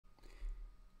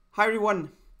Hi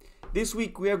everyone. This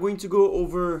week we are going to go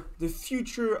over the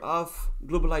future of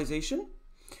globalization.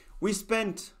 We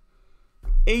spent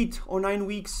 8 or 9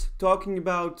 weeks talking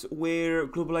about where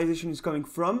globalization is coming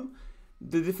from,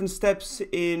 the different steps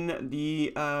in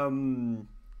the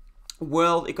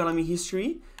world economy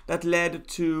history that led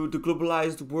to the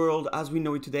globalized world as we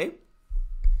know it today.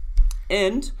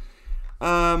 And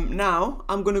now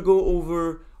I'm going to go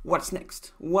over what's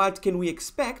next. What can we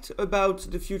expect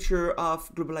about the future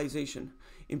of globalization?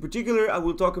 In particular, I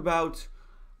will talk about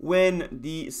when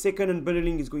the second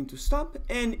unbundling is going to stop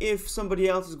and if somebody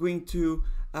else is going to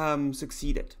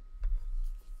succeed it.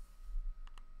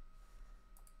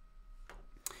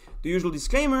 The usual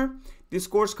disclaimer: this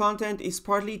course content is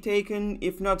partly taken,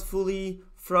 if not fully,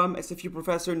 from SFU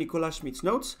professor Nicolas Schmidt's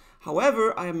notes.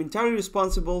 However, I am entirely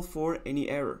responsible for any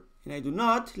error, and I do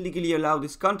not legally allow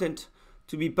this content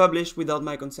to be published without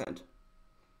my consent.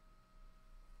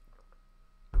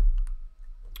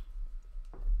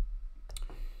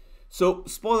 So,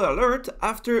 spoiler alert,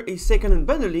 after a second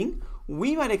unbundling,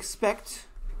 we might expect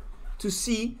to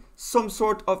see some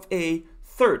sort of a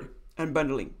third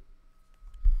unbundling.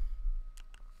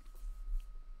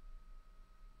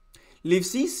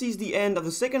 Livesey sees the end of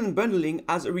the second unbundling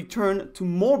as a return to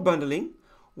more bundling,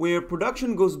 where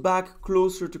production goes back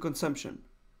closer to consumption.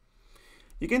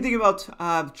 You can think about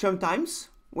Trump times,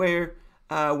 where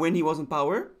when he was in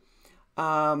power,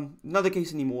 not the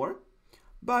case anymore,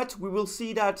 but we will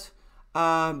see that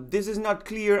this is not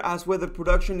clear as whether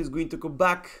production is going to go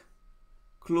back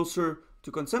closer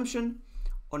to consumption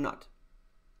or not.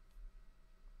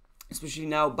 Especially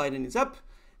now Biden is up,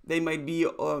 they might be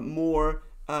there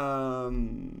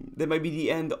might be the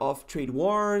end of trade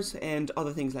wars and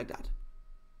other things like that.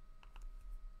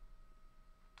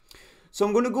 So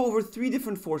I'm going to go over 3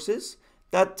 different forces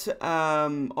that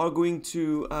are going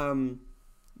to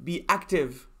be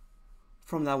active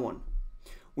from that one.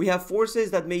 We have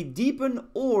forces that may deepen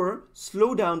or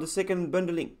slow down the second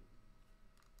unbundling.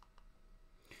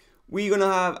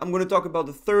 I'm going to talk about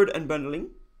the third unbundling.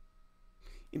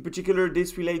 In particular,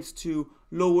 this relates to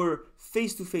lower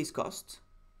face-to-face costs.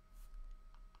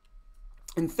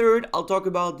 And third, I'll talk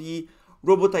about the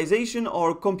robotization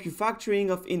or compufacturing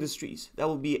of industries. That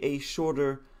will be a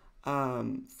shorter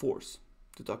force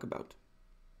to talk about.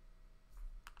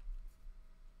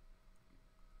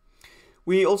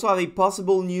 We also have a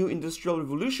possible new industrial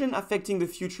revolution affecting the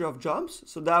future of jobs.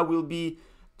 So that will be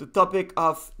the topic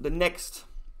of the next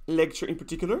lecture in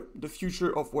particular, the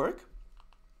future of work.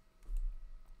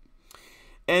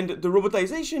 And the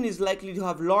robotization is likely to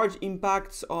have large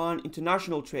impacts on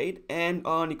international trade and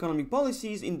on economic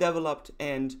policies in developed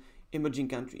and emerging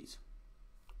countries.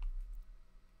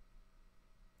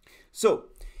 So,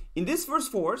 in this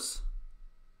first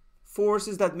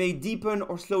forces that may deepen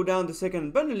or slow down the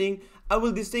second unbundling, I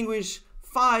will distinguish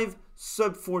 5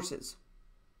 sub-forces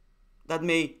that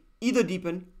may either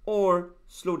deepen or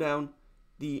slow down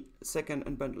the second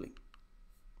unbundling.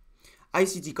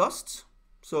 ICT costs.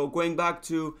 So going back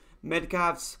to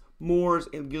Metcalfe's, Moore's,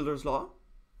 and Gilder's law.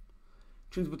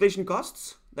 Transportation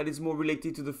costs, that is more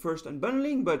related to the first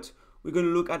unbundling, but we're going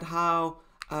to look at how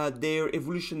their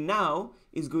evolution now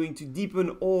is going to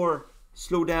deepen or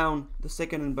slow down the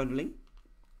second unbundling.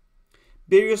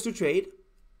 Barriers to trade.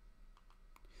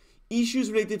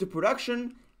 Issues related to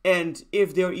production, and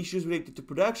if there are issues related to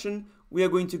production, we are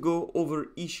going to go over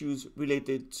issues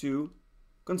related to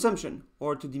consumption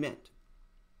or to demand.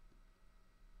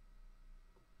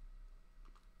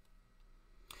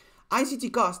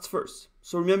 ICT costs first.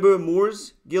 So remember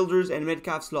Moore's, Gilder's, and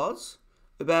Metcalfe's laws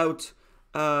about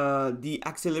the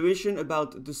acceleration,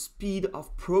 about the speed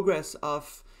of progress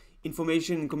of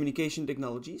information and communication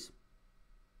technologies.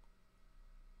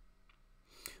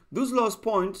 Those laws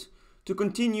point to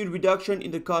continued reduction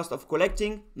in the cost of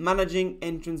collecting, managing,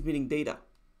 and transmitting data.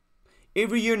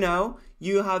 Every year now,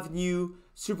 you have new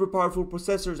super powerful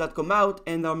processors that come out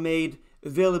and are made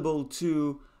available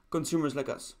to consumers like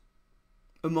us,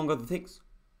 among other things.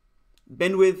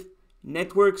 Bandwidth,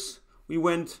 networks, we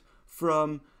went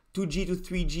from 2G to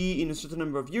 3G in a certain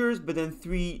number of years, but then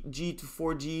 3G to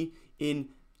 4G in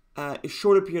a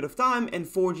shorter period of time, and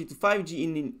 4G to 5G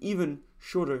in an even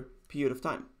shorter period of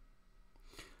time.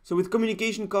 So with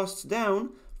communication costs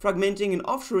down, fragmenting and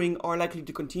offshoring are likely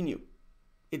to continue.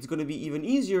 It's going to be even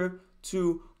easier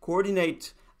to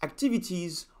coordinate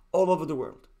activities all over the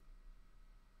world.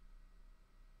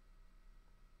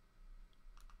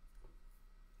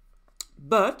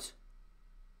 But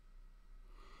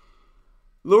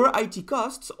lower IT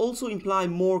costs also imply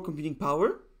more computing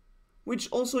power, which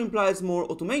also implies more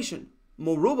automation,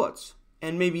 more robots,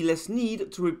 and maybe less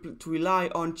need to rely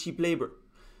on cheap labor.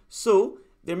 So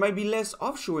there might be less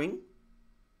offshoring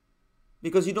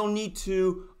because you don't need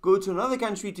to go to another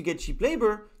country to get cheap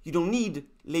labor. You don't need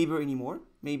labor anymore,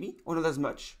 maybe, or not as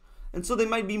much. And so there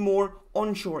might be more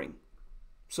onshoring.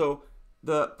 So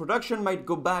the production might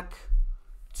go back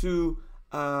to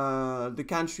the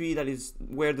country that is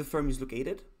where the firm is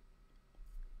located.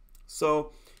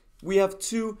 So we have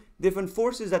two different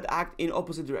forces that act in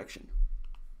opposite direction.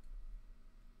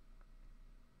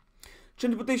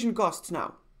 Transportation costs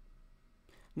now.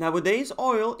 Nowadays,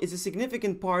 oil is a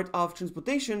significant part of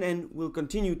transportation and will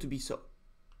continue to be so.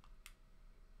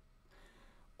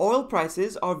 Oil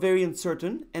prices are very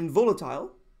uncertain and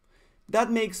volatile.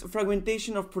 That makes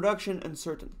fragmentation of production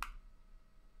uncertain.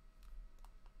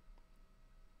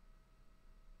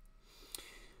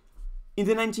 In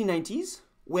the 1990s,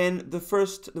 when the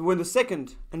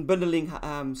second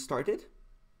unbundling started,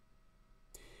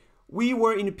 we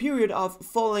were in a period of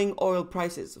falling oil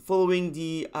prices following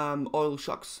the oil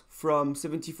shocks from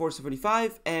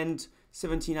 74.75 and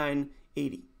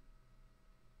 79.80.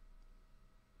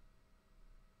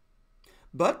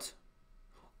 But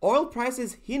oil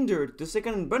prices hindered the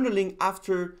second unbundling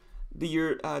after the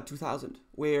year 2000,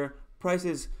 where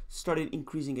prices started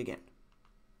increasing again.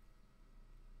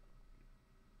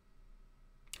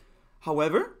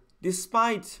 However,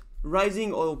 despite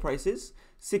rising oil prices,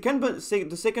 the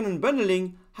second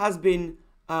unbundling has been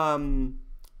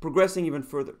progressing even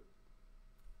further.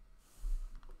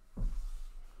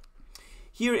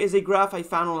 Here is a graph I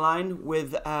found online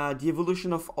with the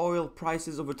evolution of oil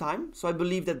prices over time. So I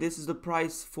believe that this is the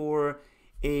price for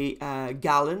a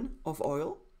gallon of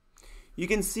oil. You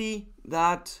can see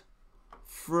that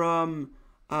from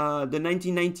the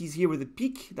 1990s here with a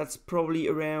peak, that's probably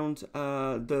around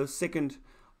the second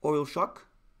oil shock.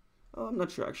 Oh, I'm not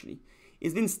sure actually.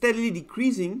 It's been steadily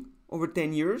decreasing over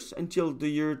 10 years until the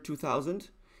year 2000,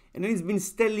 and then it's been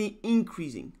steadily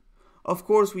increasing. Of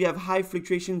course, we have high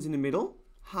fluctuations in the middle,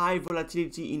 high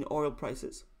volatility in oil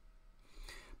prices.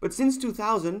 But since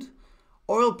 2000,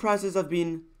 oil prices have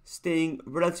been staying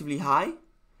relatively high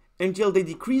until they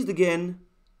decreased again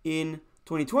in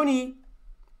 2020.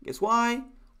 Guess why?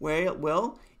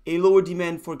 Well, a lower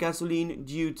demand for gasoline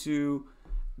due to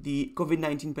the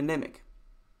COVID-19 pandemic.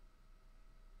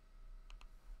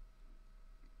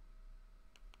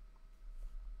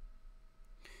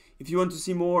 If you want to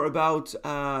see more about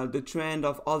the trend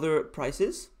of other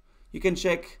prices, you can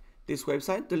check this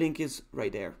website. The link is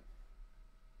right there.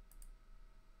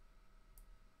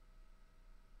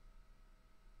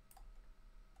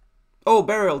 Oh,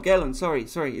 barrel, gallon, sorry,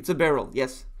 it's a barrel,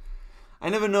 yes. I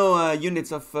never know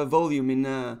units of volume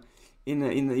yeah,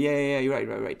 you're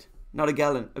right. Not a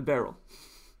gallon, a barrel.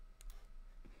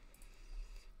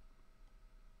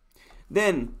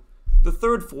 Then, the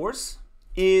third force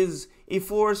is a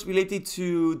force related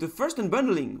to the first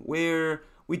unbundling, where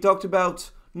we talked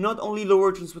about not only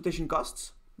lower transportation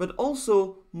costs, but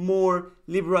also more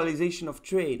liberalization of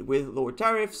trade with lower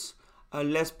tariffs,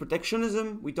 less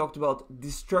protectionism. We talked about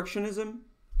destructionism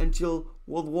until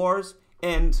world wars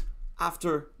and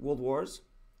after world wars.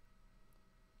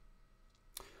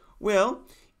 Well,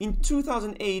 in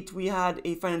 2008 we had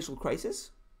a financial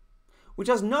crisis, which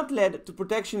has not led to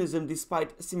protectionism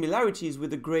despite similarities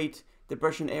with the Great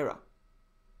Depression era.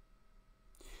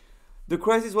 The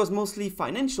crisis was mostly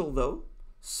financial though,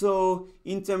 so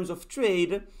in terms of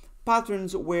trade,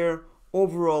 patterns were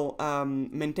overall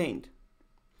maintained.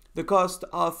 The cost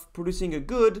of producing a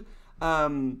good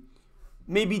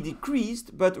maybe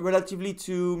decreased, but relatively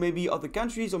to maybe other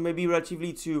countries, or maybe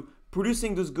relatively to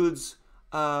producing those goods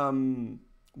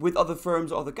with other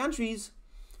firms or other countries,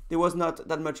 there was not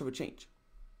that much of a change.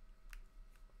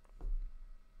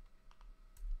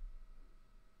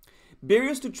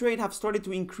 Barriers to trade have started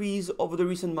to increase over the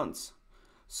recent months.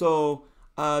 So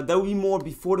there will be more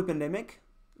before the pandemic,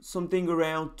 something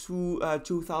around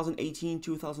 2018,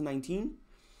 2019.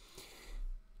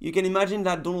 You can imagine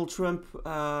that Donald Trump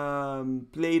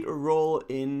played a role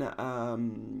in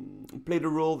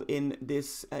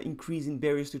this increase in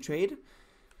barriers to trade.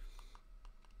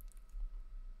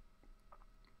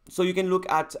 So you can look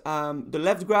at the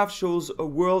left graph shows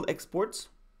world exports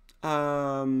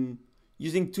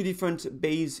using two different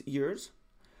base years,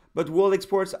 but world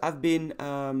exports have been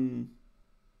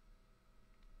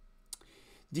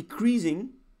decreasing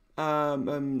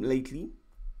lately.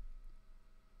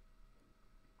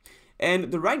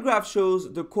 And the right graph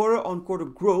shows the quarter-on-quarter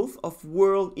growth of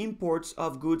world imports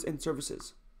of goods and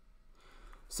services.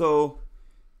 So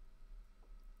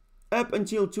up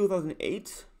until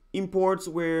 2008, imports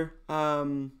were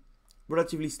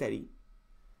relatively steady.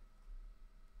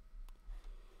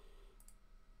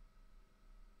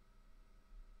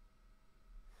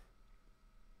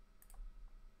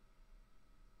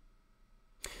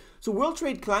 So world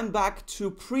trade climbed back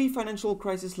to pre-financial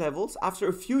crisis levels after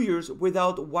a few years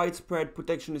without widespread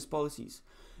protectionist policies.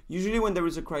 Usually when there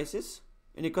is a crisis,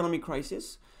 an economic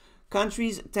crisis,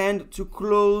 countries tend to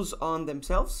close on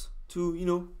themselves,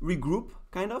 to, regroup,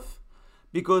 kind of,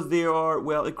 because they are,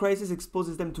 a crisis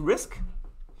exposes them to risk.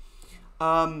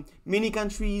 Many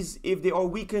countries, if they are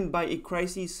weakened by a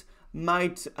crisis,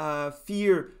 might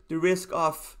fear the risk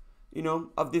of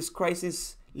this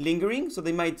crisis lingering, so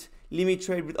they might limit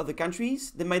trade with other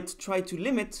countries. They might try to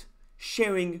limit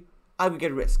sharing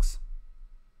aggregate risks.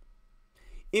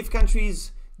 If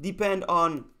countries depend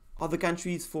on other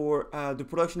countries for the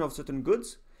production of certain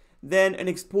goods, then an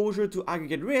exposure to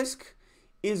aggregate risk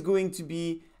is going to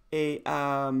be a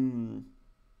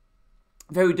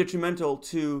very detrimental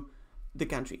to the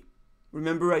country.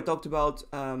 Remember, I talked about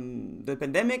the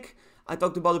pandemic. I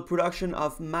talked about the production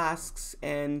of masks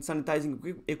and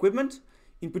sanitizing equipment,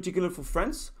 in particular for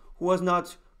France, who was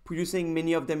not producing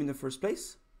many of them in the first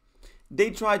place.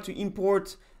 They tried to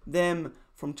import them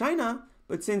from China,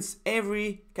 but since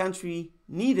every country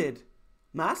needed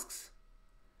masks,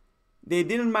 they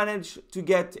didn't manage to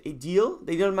get a deal.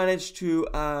 They didn't manage to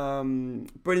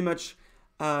pretty much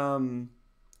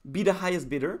be the highest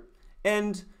bidder,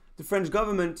 and the French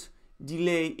government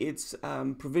delayed its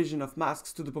provision of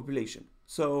masks to the population.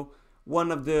 So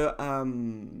one of the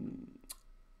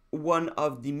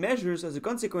measures as a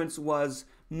consequence was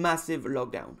massive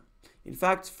lockdown. In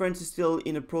fact, France is still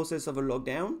in a process of a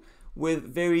lockdown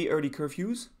with very early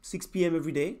curfews, 6 p.m.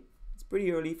 every day. It's pretty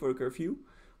early for a curfew,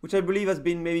 which I believe has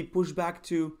been maybe pushed back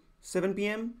to 7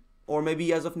 p.m. or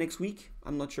maybe as of next week.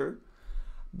 I'm not sure.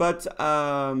 But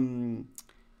the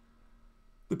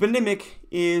pandemic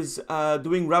is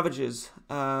doing ravages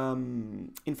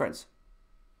in France.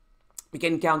 We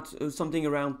can count something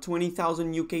around 20,000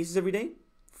 new cases every day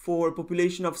for a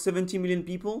population of 70 million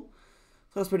people.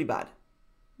 So that's pretty bad.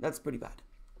 That's pretty bad.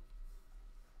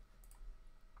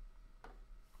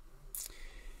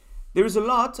 There is a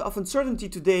lot of uncertainty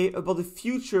today about the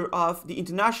future of the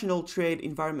international trade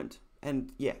environment,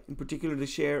 and in particular the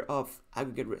share of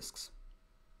aggregate risks.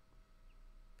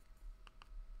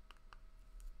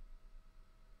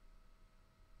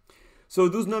 So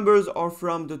those numbers are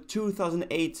from the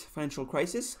 2008 financial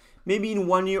crisis. Maybe in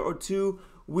 1 year or two,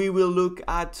 we will look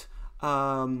at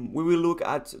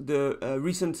the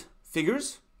recent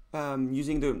figures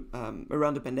using the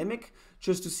around the pandemic,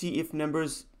 just to see if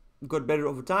numbers got better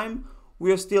over time.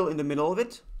 We are still in the middle of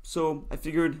it, so I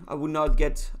figured I would not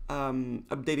get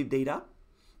updated data.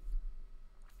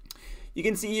 You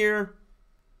can see here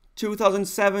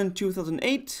 2007,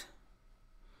 2008.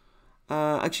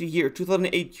 Actually here,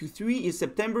 2008 Q3 is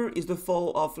September, is the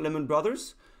fall of Lehman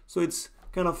Brothers. So it's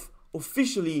kind of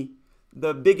officially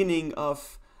the beginning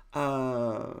of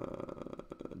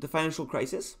the financial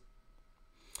crisis.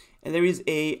 And there is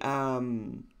a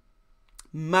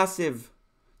massive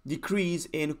decrease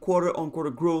in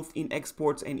quarter-on-quarter growth in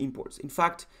exports and imports. In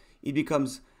fact, it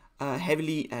becomes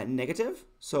heavily negative.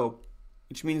 So,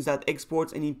 which means that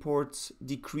exports and imports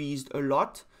decreased a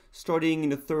lot, starting in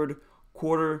the third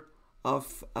quarter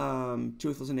of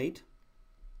 2008.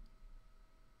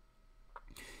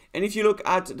 And if you look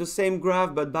at the same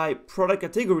graph but by product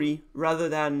category rather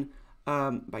than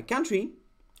by country,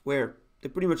 where they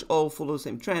pretty much all follow the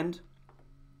same trend,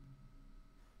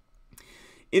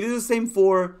 it is the same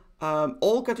for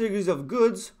all categories of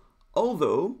goods,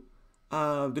 although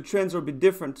the trends are a bit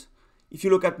different. If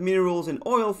you look at minerals and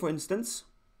oil, for instance,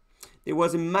 there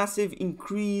was a massive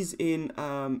increase in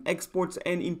exports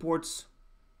and imports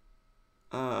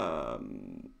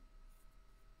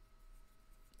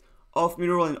of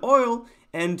mineral and oil,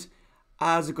 and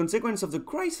as a consequence of the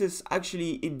crisis,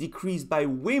 actually it decreased by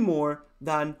way more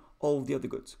than all the other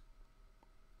goods.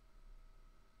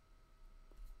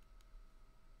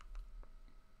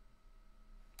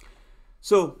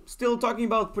 So, still talking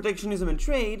about protectionism and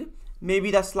trade, maybe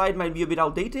that slide might be a bit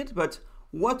outdated, but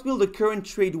what will the current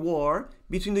trade war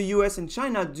between the US and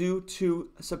China do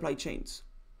to supply chains?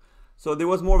 So there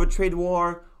was more of a trade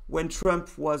war when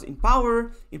Trump was in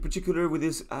power, in particular with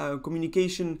his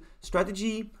communication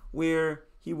strategy, where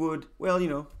he would,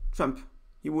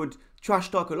 he would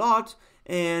trash talk a lot,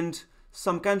 and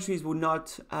some countries would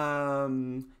not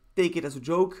take it as a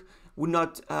joke,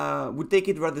 would take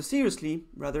it rather seriously,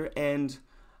 and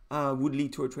would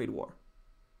lead to a trade war.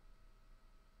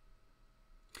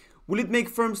 Will it make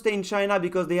firms stay in China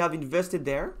because they have invested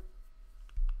there?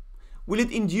 Will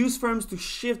it induce firms to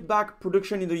shift back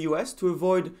production in the US to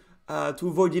avoid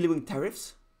dealing with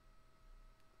tariffs?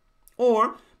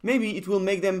 Or maybe it will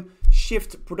make them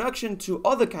shift production to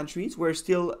other countries where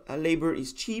still labor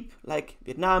is cheap, like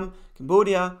Vietnam,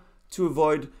 Cambodia, to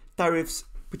avoid tariffs,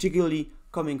 particularly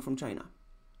coming from China.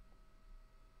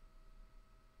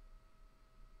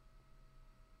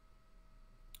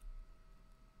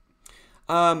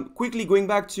 Quickly going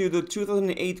back to the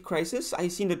 2008 crisis, I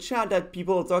see in the chat that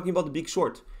people are talking about The Big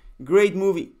Short. Great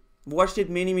movie. Watched it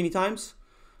many, many times.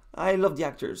 I love the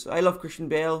actors. I love Christian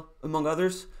Bale, among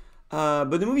others.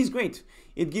 But the movie is great.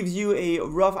 It gives you a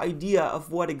rough idea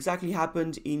of what exactly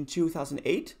happened in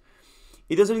 2008.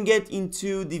 It doesn't get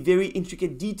into the very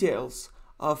intricate details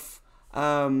of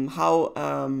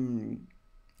how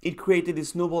it created this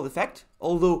snowball effect,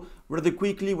 although rather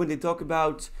quickly when they talk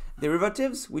about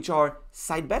derivatives, which are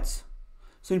side bets.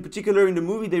 So in particular in the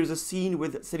movie there is a scene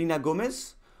with Selena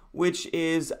Gomez, which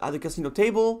is at the casino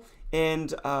table,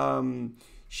 and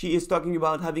she is talking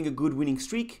about having a good winning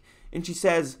streak, and she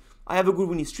says, I have a good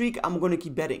winning streak, I'm going to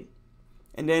keep betting.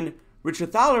 And then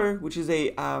Richard Thaler, which is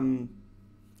a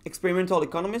experimental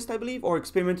economist, I believe, or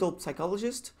experimental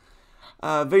psychologist,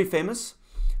 very famous,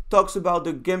 talks about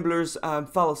the gambler's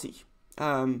fallacy.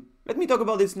 Let me talk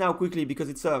about this now quickly because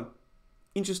it's a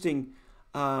interesting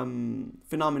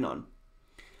phenomenon.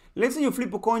 Let's say you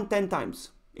flip a coin 10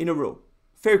 times in a row,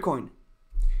 fair coin,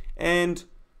 and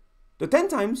the 10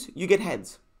 times you get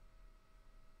heads.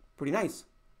 Pretty nice.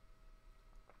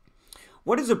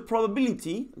 What is the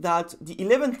probability that the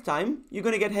 11th time you're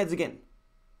going to get heads again?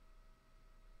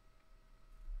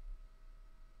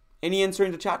 Any answer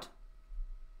in the chat?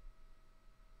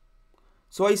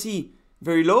 So I see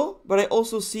very low, but I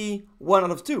also see 1 out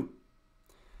of 2.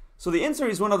 So the answer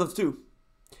is 1 out of 2,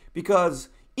 because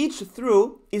each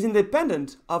throw is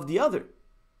independent of the other.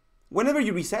 Whenever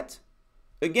you reset,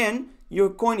 again, your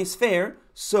coin is fair,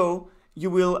 so you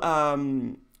will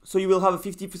have a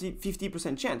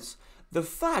 50% chance. The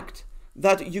fact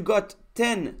that you got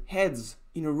 10 heads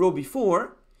in a row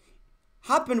before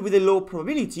happened with a low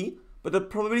probability, but the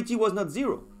probability was not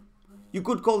 0. You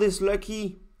could call this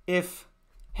lucky if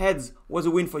heads was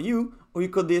a win for you, or you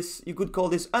could call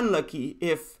this unlucky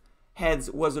if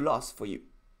heads was a loss for you.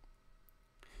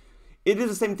 It is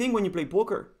the same thing when you play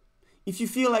poker. If you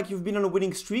feel like you've been on a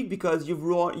winning streak because you've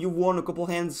won a couple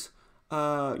hands,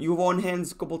 you won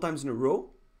hands a couple times in a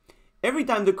row, every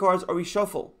time the cards are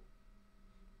reshuffled,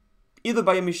 either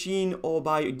by a machine or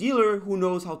by a dealer who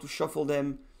knows how to shuffle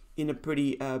them in a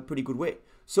pretty good way.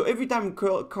 So every time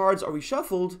cards are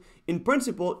reshuffled, in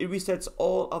principle, it resets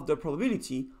all of the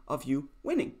probability of you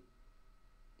winning,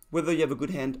 whether you have a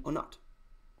good hand or not.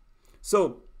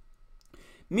 So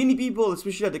many people,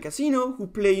 especially at the casino, who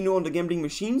play, on the gambling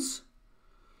machines,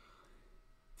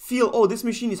 feel, oh, this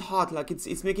machine is hot, like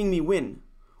it's making me win.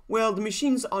 Well, the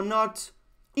machines are not,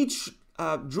 each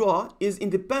draw is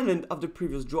independent of the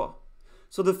previous draw.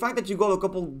 So the fact that you got a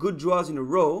couple good draws in a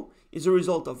row is a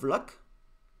result of luck.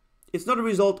 It's not a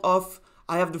result of,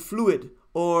 I have the fluid,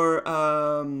 or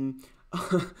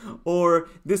or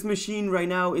this machine right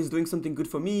now is doing something good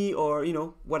for me, or,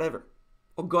 whatever.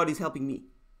 Or God is helping me.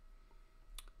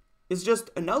 It's just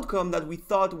an outcome that we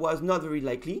thought was not very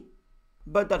likely,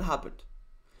 but that happened.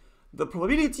 The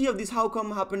probability of this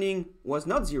outcome happening was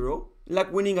not 0,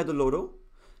 like winning at the lotto.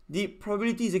 The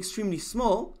probability is extremely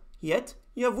small, yet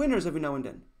you have winners every now and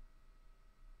then.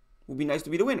 Would be nice to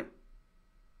be the winner.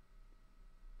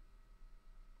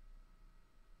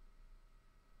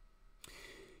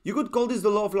 You could call this the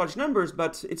law of large numbers,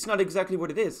 but it's not exactly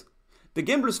what it is. The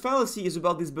gambler's fallacy is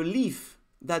about this belief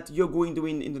that you're going to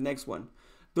win in the next one.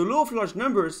 The law of large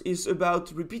numbers is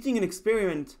about repeating an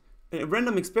experiment, a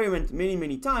random experiment many,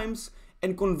 many times,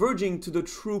 and converging to the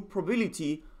true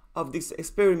probability of this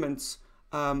experiment's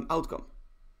outcome.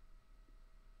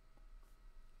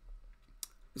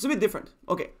 It's a bit different.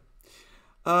 Okay.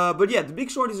 But yeah, The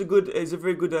Big Short is a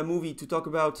very good movie to talk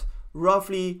about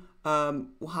roughly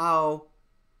how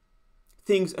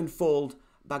things unfold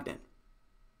back then.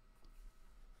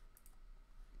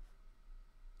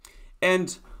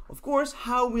 And of course,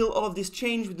 how will all of this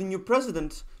change with the new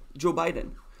president, Joe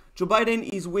Biden? Joe Biden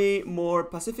is way more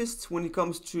pacifist when it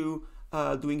comes to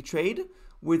doing trade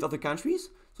with other countries.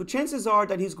 So chances are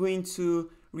that he's going to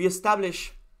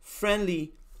reestablish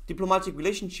friendly diplomatic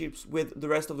relationships with the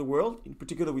rest of the world, in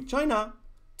particular with China,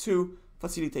 to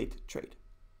facilitate trade.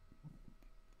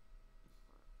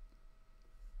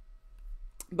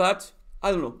 But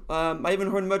I don't know. I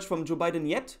haven't heard much from Joe Biden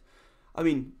yet. I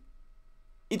mean,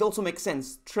 it also makes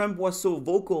sense. Trump was so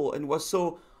vocal and was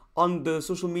so on the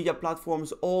social media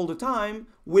platforms all the time,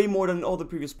 way more than all the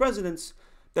previous presidents,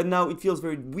 that now it feels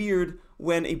very weird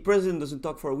when a president doesn't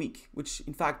talk for a week, which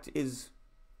in fact is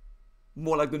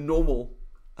more like the normal,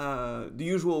 the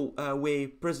usual way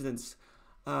presidents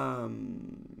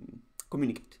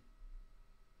communicate.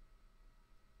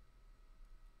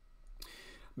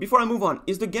 Before I move on,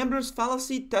 is the gambler's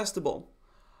fallacy testable?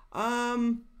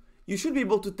 You should be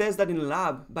able to test that in a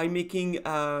lab by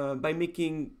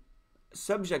making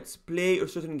subjects play a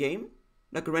certain game,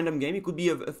 like a random game. It could be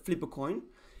a flip a coin,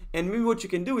 and maybe what you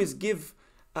can do is give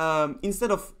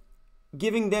instead of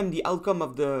giving them the outcome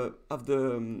of the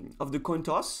coin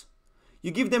toss,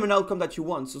 you give them an outcome that you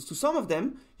want. So to some of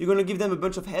them, you're going to give them a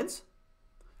bunch of heads,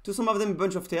 to some of them a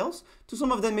bunch of tails, to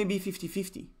some of them maybe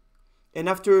 50-50. And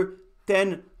after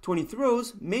 10, 20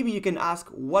 throws, maybe you can ask,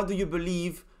 what do you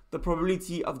believe the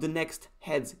probability of the next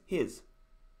heads is?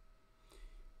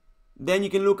 Then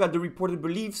you can look at the reported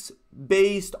beliefs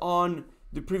based on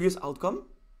the previous outcome.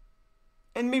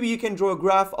 And maybe you can draw a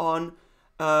graph on,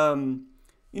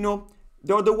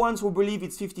 there are the ones who believe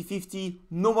it's 50-50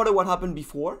 no matter what happened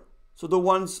before. So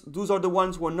those are the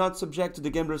ones who are not subject to the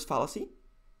gambler's fallacy.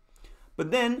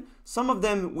 But then some of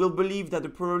them will believe that the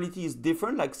probability is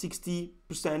different, like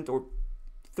 60% or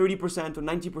 30% or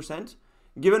 90%,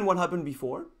 given what happened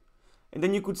before. And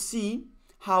then you could see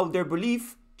how their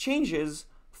belief changes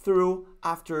throw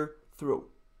after throw.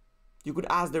 You could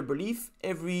ask their belief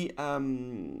at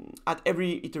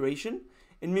every iteration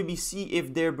and maybe see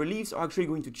if their beliefs are actually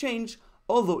going to change,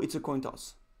 although it's a coin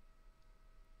toss.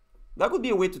 That could be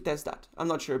a way to test that. I'm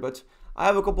not sure, but I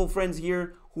have a couple of friends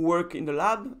here who work in the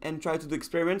lab and try to do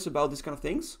experiments about these kind of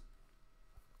things.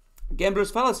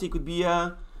 Gambler's fallacy could be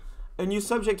a new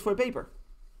subject for a paper.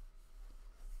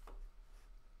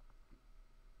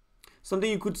 Something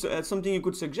you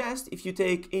could suggest if you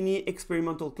take any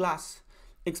experimental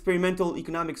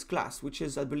economics class, which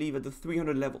is, I believe, at the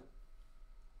 300 level.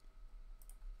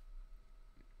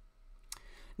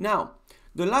 Now,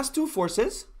 the last two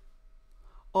forces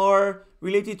are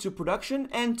related to production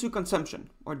and to consumption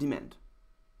or demand.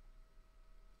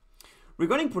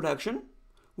 Regarding production,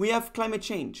 we have climate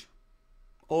change,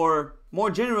 or more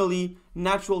generally,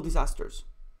 natural disasters.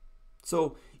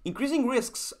 So, increasing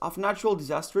risks of natural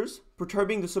disasters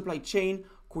perturbing the supply chain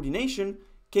coordination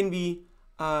can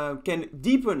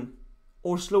deepen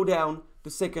or slow down the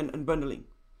second unbundling.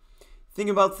 Think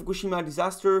about Fukushima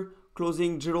disaster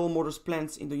closing General Motors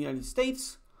plants in the United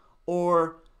States,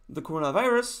 or the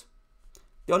coronavirus.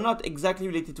 They are not exactly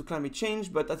related to climate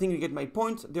change, but I think you get my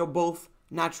point. They are both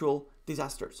natural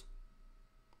disasters,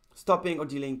 stopping or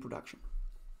delaying production.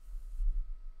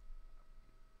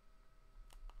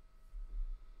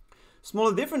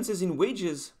 Smaller differences in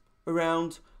wages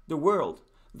around the world.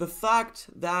 The fact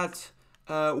that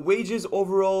wages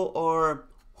overall are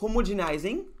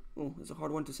homogenizing, it's a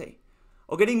hard one to say,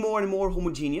 or getting more and more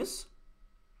homogeneous,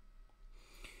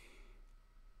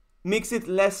 makes it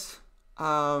less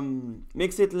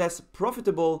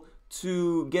profitable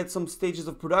to get some stages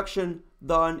of production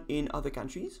done in other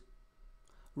countries,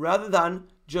 rather than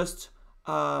just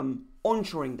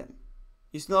onshoring them.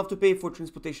 You still have to pay for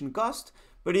transportation cost,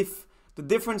 but if the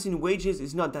difference in wages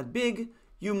is not that big,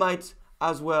 you might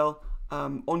as well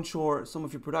onshore some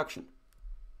of your production.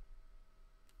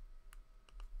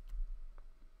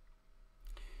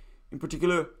 In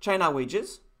particular, China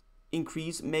wages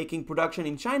increase, making production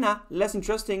in China less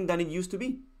interesting than it used to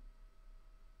be.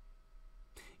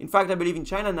 In fact, I believe in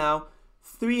China now,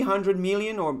 300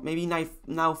 million or maybe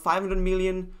now 500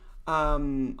 million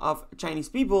of Chinese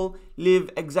people live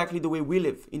exactly the way we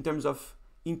live in terms of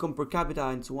income per capita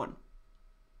and so on.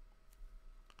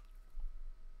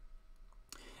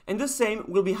 And the same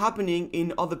will be happening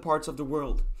in other parts of the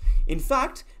world. In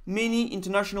fact, many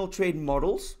international trade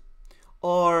models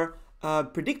are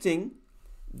predicting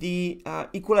the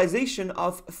equalization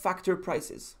of factor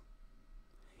prices.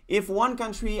 If one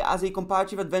country has a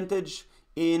comparative advantage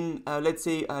in, let's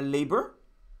say, labor,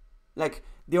 like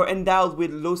they are endowed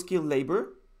with low-skilled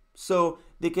labor, so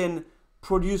they can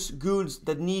produce goods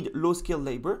that need low-skilled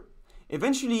labor,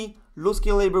 eventually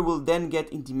low-skilled labor will then get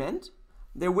in demand,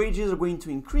 their wages are going to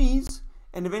increase,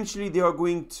 and eventually they are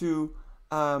going to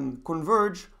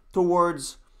converge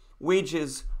towards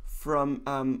wages from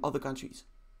other countries.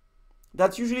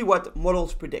 That's usually what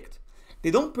models predict.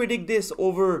 They don't predict this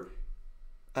over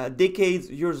decades,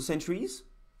 years, or centuries,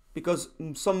 because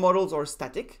some models are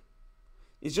static.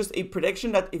 It's just a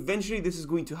prediction that eventually this is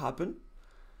going to happen.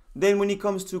 Then when it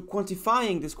comes to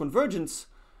quantifying this convergence,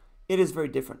 it is very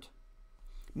different.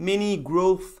 Many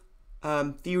growth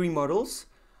theory models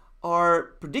are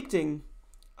predicting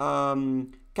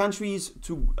countries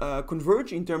to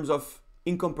converge in terms of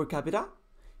income per capita,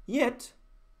 yet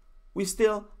we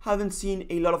still haven't seen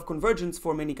a lot of convergence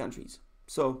for many countries.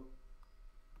 So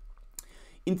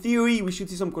in theory, we should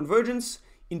see some convergence.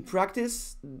 In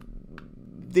practice,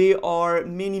 there are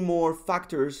many more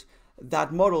factors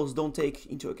that models don't take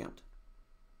into account.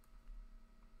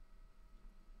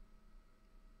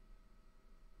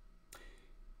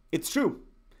 It's true.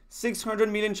 600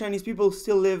 million Chinese people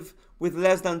still live with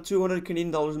less than 200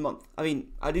 Canadian dollars a month. I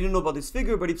mean, I didn't know about this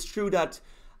figure, but it's true that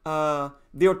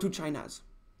there are two Chinas.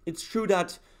 It's true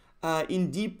that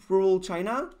in deep rural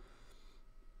China,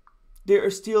 they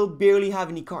still barely have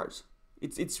any cars.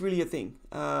 It's really a thing.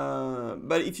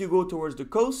 But if you go towards the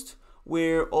coast,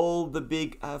 where all the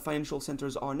big financial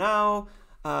centers are now,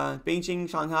 Beijing,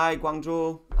 Shanghai,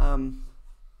 Guangzhou,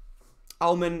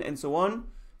 Aumen, and so on,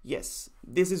 yes,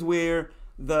 this is where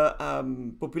the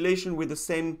population with the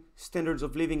same standards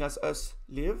of living as us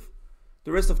live.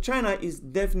 The rest of China is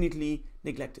definitely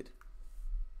neglected.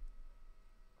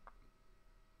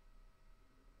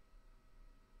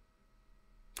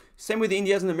 Same with the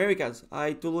Indias and Americas.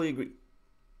 I totally agree.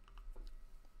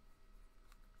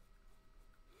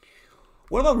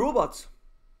 What about robots?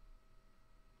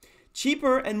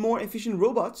 Cheaper and more efficient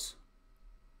robots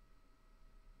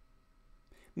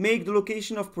make the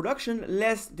location of production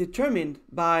less determined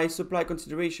by supply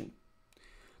consideration.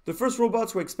 The first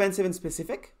robots were expensive and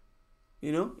specific.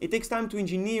 You know, it takes time to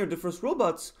engineer the first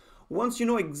robots. Once you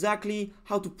know exactly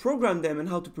how to program them and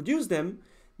how to produce them,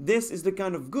 this is the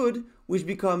kind of good which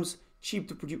becomes cheap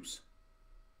to produce.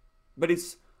 But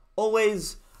it's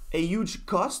always a huge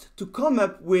cost to come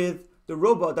up with the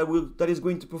robot that is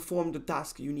going to perform the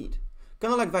task you need.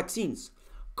 Kind of like vaccines.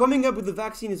 Coming up with the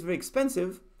vaccine is very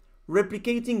expensive.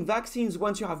 Replicating vaccines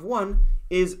once you have one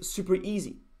is super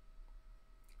easy.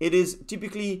 It is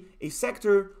typically a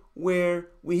sector where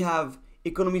we have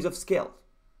economies of scale.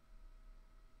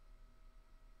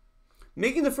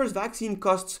 Making the first vaccine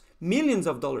costs millions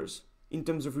of dollars in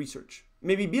terms of research,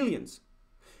 maybe billions.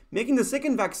 Making the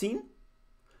second vaccine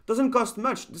doesn't cost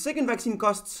much. The second vaccine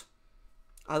costs,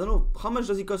 I don't know, how much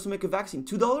does it cost to make a vaccine?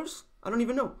 $2? I don't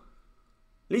even know.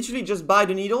 Literally just buy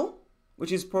the needle,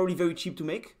 which is probably very cheap to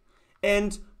make,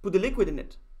 and put the liquid in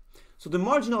it. So the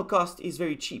marginal cost is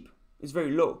very cheap, it's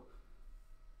very low.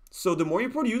 So the more you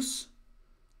produce,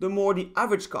 the more the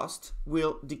average cost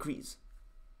will decrease.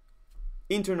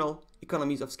 Internal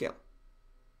economies of scale.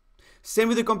 Same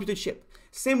with the computer chip.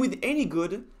 Same with any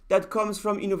good that comes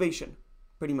from innovation,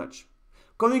 pretty much.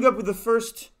 Coming up with the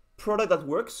first product that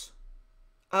works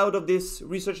out of this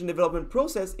research and development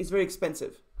process is very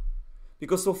expensive.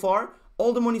 Because so far,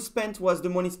 all the money spent was the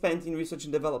money spent in research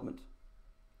and development.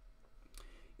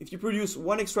 If you produce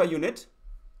one extra unit,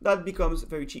 that becomes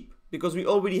very cheap because we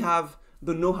already have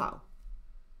the know-how.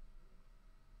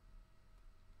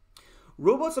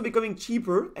 Robots are becoming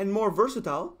cheaper and more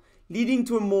versatile, leading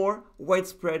to a more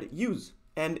widespread use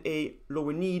and a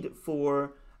lower need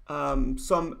for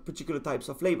some particular types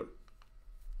of labor.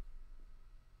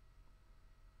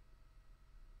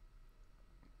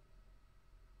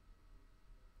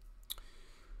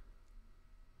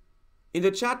 In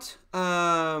the chat,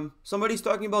 somebody's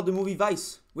talking about the movie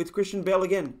Vice with Christian Bale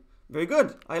again. Very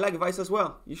good. I like Vice as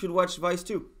well. You should watch Vice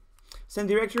too. Same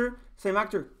director, same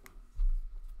actor.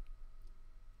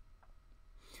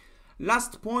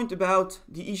 Last point about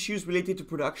the issues related to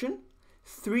production,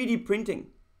 3D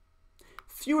printing.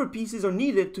 Fewer pieces are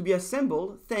needed to be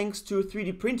assembled thanks to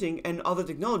 3D printing and other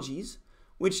technologies,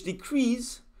 which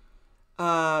decreases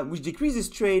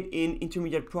trade in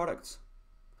intermediate products.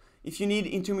 If you need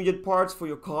intermediate parts for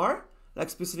your car, like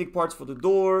specific parts for the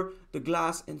door, the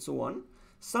glass, and so on,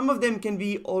 some of them can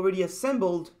be already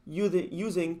assembled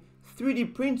using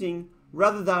 3D printing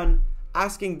rather than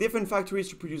asking different factories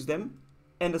to produce them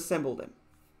and assemble them.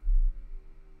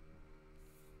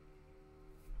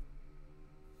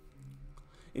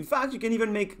 In fact, you can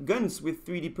even make guns with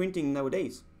 3D printing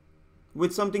nowadays,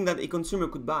 with something that a consumer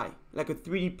could buy, like a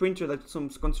 3D printer that some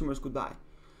consumers could buy.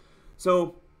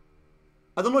 So,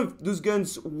 I don't know if those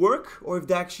guns work or if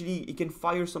you can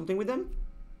fire something with them.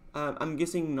 I'm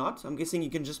guessing not. I'm guessing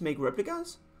you can just make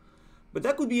replicas. But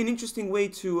that could be an interesting way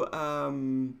to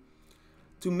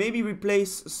maybe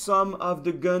replace some of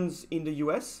the guns in the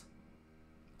US,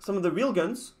 some of the real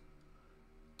guns,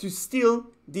 to still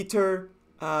deter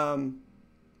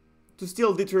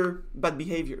bad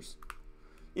behaviors.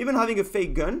 Even having a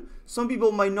fake gun, some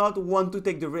people might not want to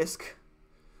take the risk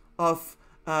of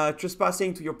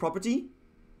trespassing to your property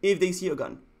if they see a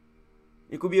gun.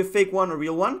 It could be a fake one or a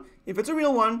real one. If it's a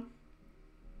real one,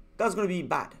 that's going to be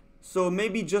bad. So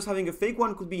maybe just having a fake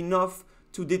one could be enough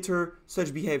to deter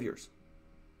such behaviors.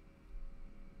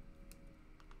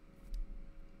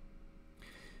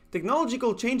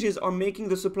 Technological changes are making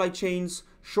the supply chains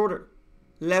shorter,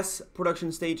 less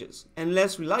production stages, and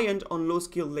less reliant on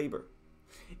low-skilled labor.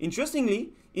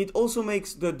 Interestingly, it also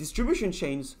makes the distribution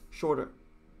chains shorter.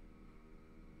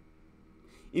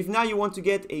 If now you want to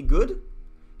get a good,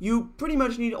 you pretty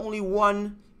much need only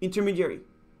one intermediary.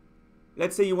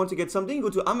 Let's say you want to get something, go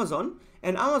to Amazon,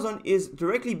 and Amazon is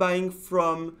directly buying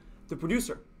from the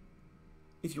producer.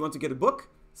 If you want to get a book,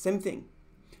 same thing.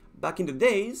 Back in the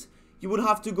days, you would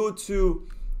have to go to,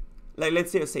 like,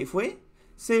 let's say a Safeway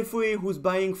who's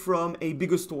buying from a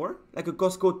bigger store, like a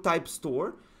Costco type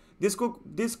store. This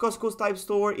Costco type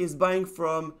store is buying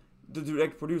from the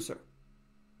direct producer.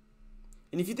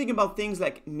 And if you think about things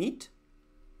like meat,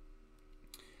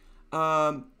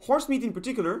 horse meat in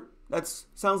particular, that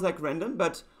sounds like random,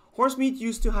 but horse meat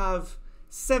used to have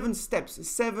 7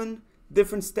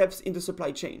 different steps in the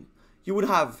supply chain. You would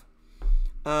have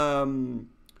the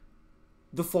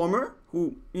farmer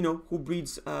who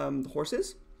breeds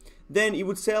horses. Then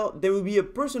there will be a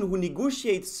person who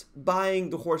negotiates buying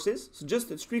the horses, so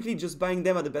strictly buying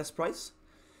them at the best price.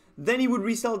 Then he would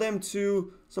resell them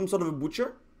to some sort of a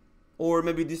butcher or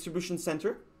maybe a distribution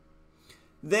center.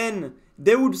 Then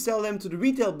they would sell them to the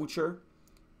retail butcher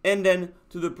and then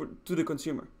to the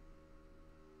consumer.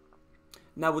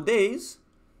 Nowadays,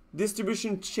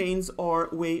 distribution chains are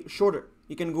way shorter.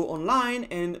 You can go online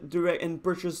and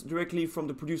purchase directly from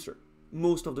the producer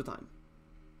most of the time.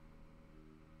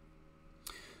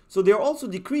 So they are also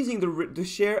decreasing the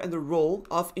share and the role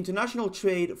of international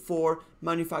trade for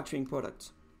manufacturing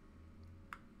products.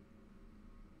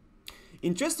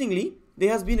 Interestingly,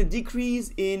 there has been a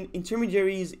decrease in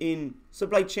intermediaries in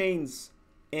supply chains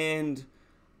and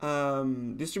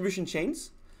distribution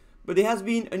chains, but there has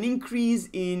been an increase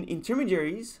in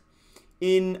intermediaries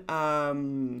in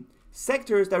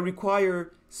sectors that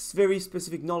require very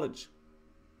specific knowledge.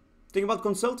 Think about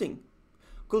consulting.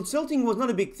 Consulting was not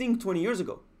a big thing 20 years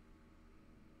ago.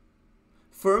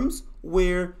 Firms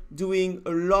were doing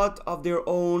a lot of their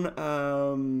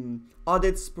own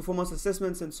audits, performance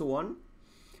assessments, and so on,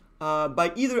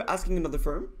 by either asking another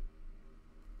firm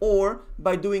or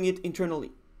by doing it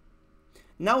internally.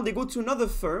 Now they go to another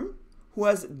firm who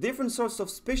has different sorts of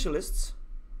specialists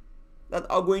that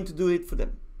are going to do it for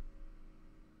them.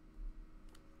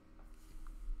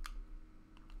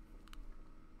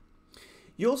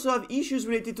 You also have issues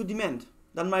related to demand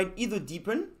that might either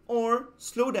deepen or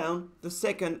slow down the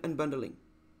second unbundling.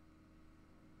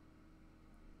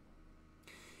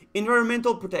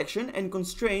 Environmental protection and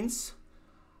constraints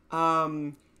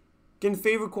can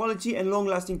favor quality and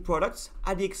long-lasting products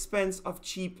at the expense of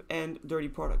cheap and dirty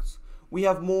products. We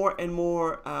have more and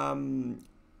more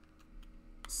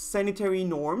sanitary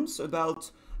norms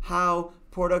about how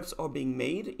products are being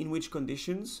made, in which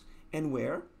conditions, and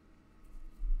where.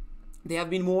 There have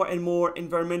been more and more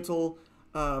environmental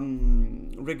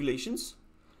regulations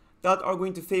that are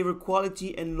going to favor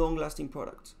quality and long-lasting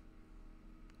products.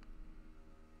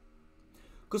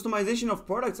 Customization of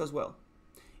products as well.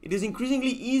 It is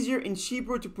increasingly easier and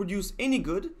cheaper to produce any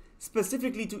good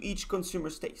specifically to each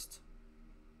consumer's taste.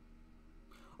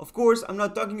 Of course, I'm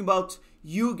not talking about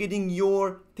you getting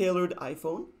your tailored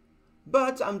iPhone,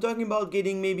 but I'm talking about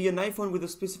getting maybe an iPhone with a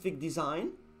specific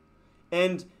design,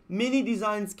 and many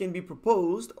designs can be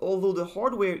proposed, although the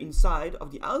hardware inside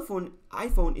of the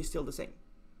iPhone is still the same.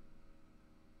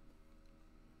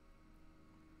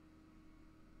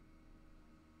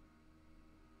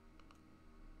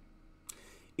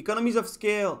 Economies of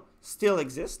scale still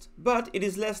exist, but it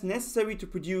is less necessary to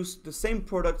produce the same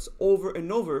products over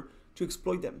and over to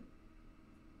exploit them.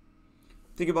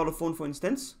 Think about a phone, for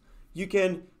instance. You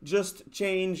can just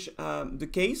change the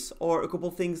case or a couple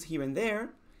things here and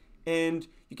there, and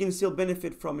you can still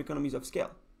benefit from economies of scale.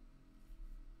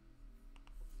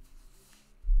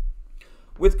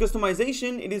 With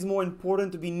customization, it is more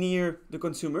important to be near the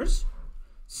consumers.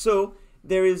 So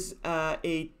there is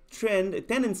a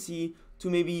tendency to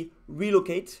maybe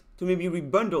relocate, to maybe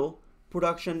rebundle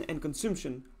production and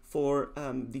consumption for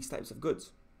these types of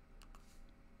goods.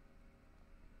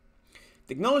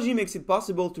 Technology makes it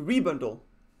possible to rebundle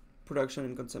production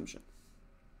and consumption.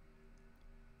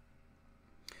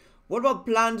 What about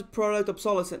planned product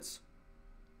obsolescence?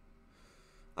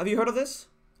 Have you heard of this?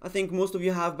 I think most of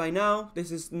you have by now. This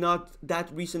is not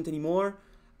that recent anymore.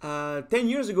 15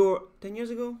 years ago,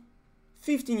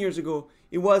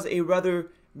 it was a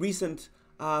rather recent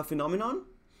phenomenon.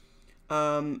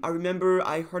 I remember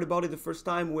I heard about it the first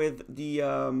time with the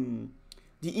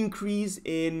increase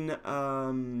in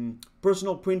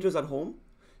personal printers at home.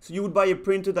 So you would buy a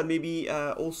printer that maybe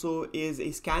also is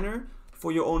a scanner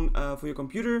for your own for your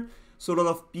computer. So a lot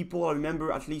of people, I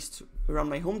remember, at least around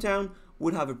my hometown,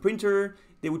 would have a printer.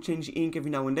 They would change ink every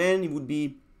now and then. It would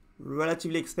be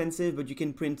relatively expensive, but you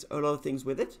can print a lot of things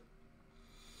with it.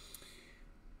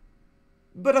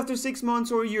 But after 6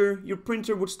 months or a year, your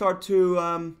printer would start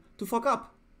to fuck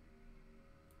up.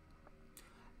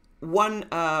 one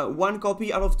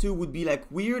copy out of two would be like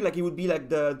weird, like it would be like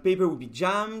the paper would be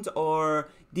jammed, or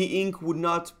the ink would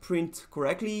not print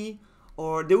correctly,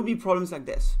 or there would be problems like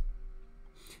this.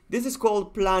 This is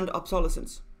called planned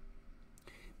obsolescence.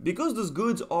 Because those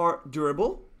goods are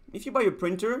durable, if you buy a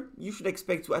printer, you should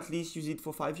expect to at least use it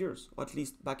for 5 years, or at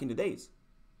least back in the days.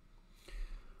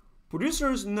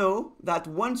 Producers know that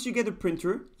once you get a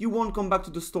printer, you won't come back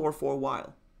to the store for a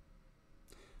while.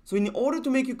 So in order to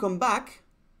make you come back,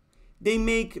 they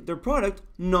make their product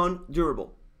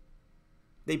non-durable.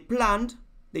 They plan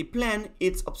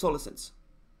its obsolescence.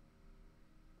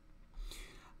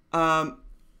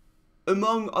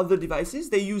 Among other devices,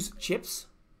 they use chips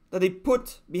that they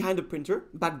put behind the printer,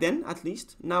 back then at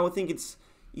least. Now I think it's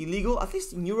illegal, at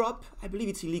least in Europe, I believe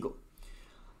it's illegal.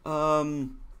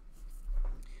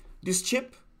 This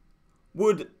chip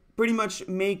would pretty much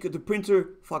make the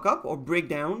printer fuck up or break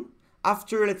down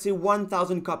after, let's say,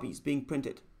 1,000 copies being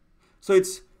printed. So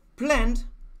it's planned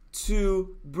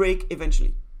to break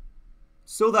eventually.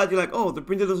 So that you're like, oh, the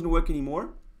printer doesn't work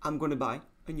anymore, I'm going to buy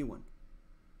a new one.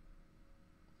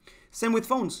 Same with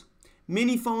phones.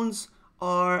 Many phones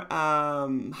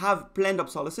have planned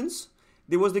obsolescence.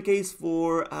 There was the case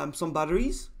for some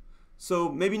batteries. So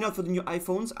maybe not for the new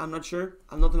iPhones, I'm not sure.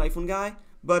 I'm not an iPhone guy.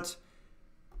 But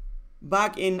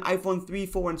back in iPhone 3,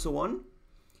 4, and so on,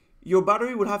 your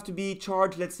battery would have to be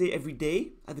charged, let's say, every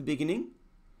day at the beginning.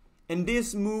 And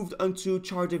this moved onto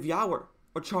charge every hour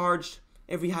or charged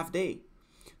every half day.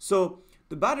 So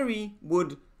the battery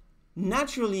would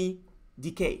naturally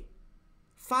decay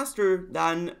faster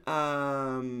than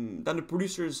the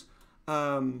producers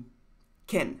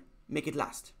can make it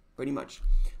last, pretty much.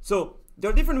 So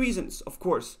there are different reasons, of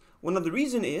course. One of the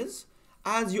reasons is,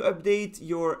 as you update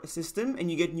your system and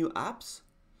you get new apps,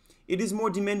 it is more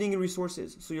demanding in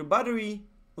resources. So your battery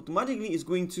automatically is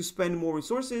going to spend more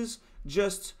resources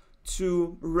just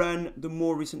to run the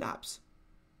more recent apps.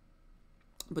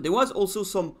 But there was also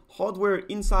some hardware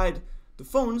inside the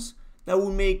phones that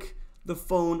will make the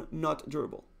phone not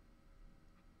durable.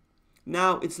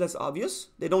 Now it's less obvious.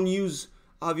 They don't use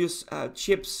obvious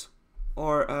chips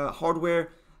or hardware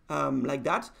like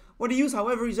that. What they use,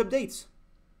 however, is updates.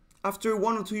 After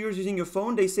 1 or 2 years using your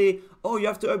phone, they say, oh, you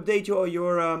have to update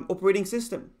your operating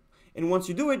system. And once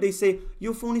you do it, they say,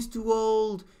 your phone is too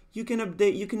old. You cannot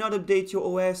update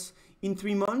your OS in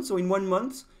 3 months or in 1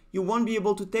 month. You won't be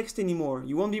able to text anymore.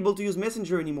 You won't be able to use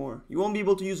Messenger anymore. You won't be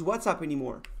able to use WhatsApp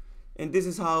anymore. And this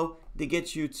is how they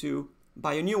get you to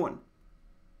buy a new one.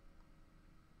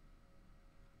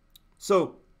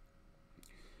 So,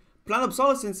 planned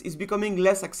obsolescence is becoming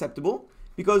less acceptable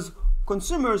because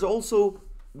consumers are also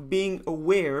being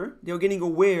aware, they're getting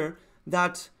aware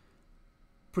that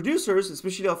producers,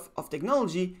 especially of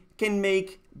technology, can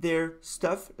make their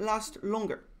stuff last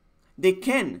longer. They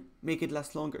can make it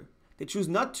last longer. They choose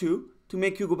not to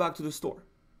make you go back to the store.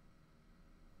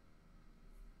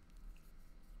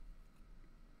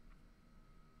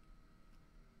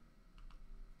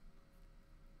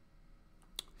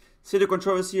 See the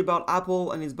controversy about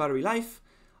Apple and its battery life,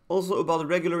 also about the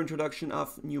regular introduction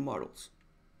of new models.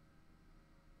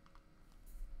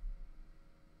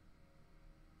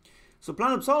 So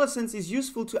planned obsolescence is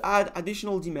useful to add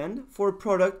additional demand for a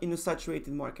product in a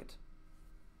saturated market.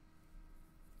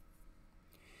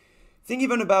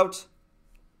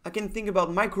 I can think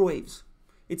about microwaves.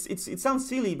 It sounds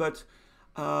silly, but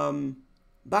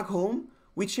back home,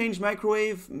 we changed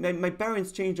microwave. My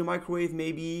parents changed a microwave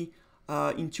maybe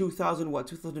in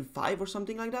 2005 or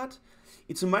something like that.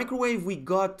 It's a microwave we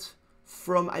got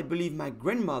from, I believe, my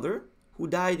grandmother, who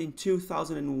died in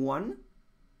 2001.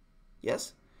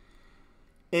 Yes.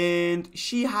 And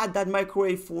she had that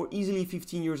microwave for easily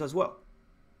 15 years as well.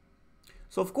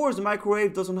 So of course the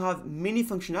microwave doesn't have many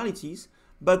functionalities,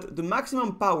 but the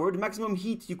maximum power, the maximum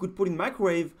heat you could put in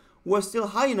microwave was still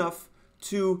high enough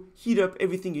to heat up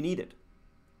everything you needed.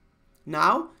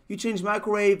 Now you change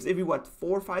microwaves every 4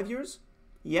 or 5 years,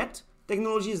 yet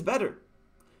technology is better.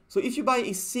 So if you buy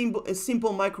a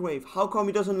simple microwave, how come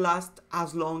it doesn't last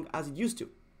as long as it used to?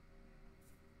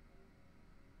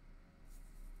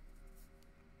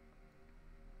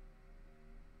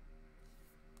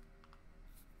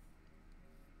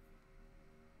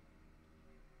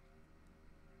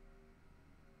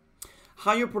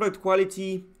 Higher product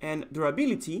quality and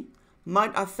durability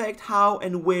might affect how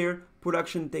and where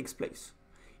production takes place.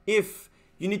 If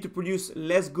you need to produce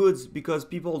less goods because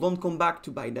people don't come back to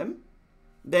buy them,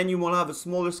 then you will have a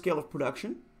smaller scale of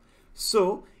production.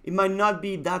 So it might not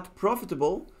be that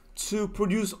profitable to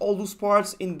produce all those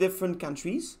parts in different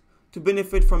countries to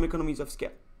benefit from economies of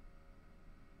scale.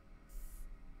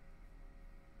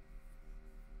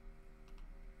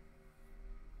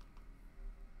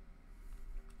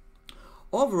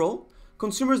 Overall,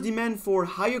 consumers' demand for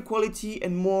higher quality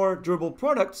and more durable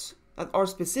products that are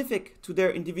specific to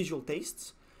their individual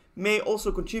tastes may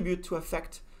also contribute to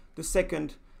affect the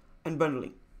second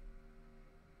unbundling.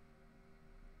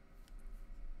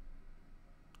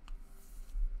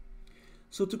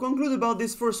 So to conclude about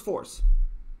this first force,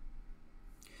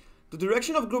 the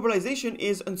direction of globalization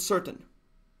is uncertain.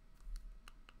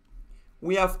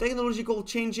 We have technological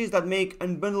changes that make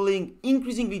unbundling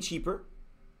increasingly cheaper,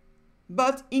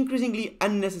 but increasingly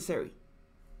unnecessary.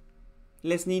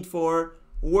 Less need for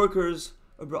workers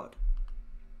abroad.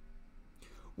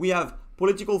 We have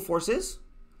political forces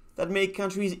that make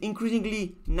countries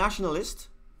increasingly nationalist,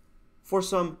 for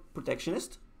some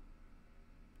protectionist.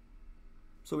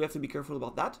 So we have to be careful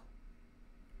about that.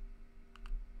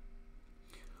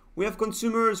 We have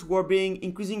consumers who are being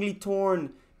increasingly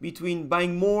torn between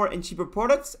buying more and cheaper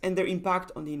products and their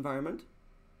impact on the environment.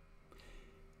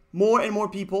 More and more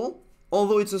people,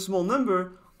 although it's a small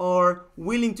number, are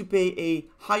willing to pay a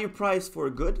higher price for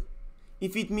a good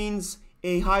if it means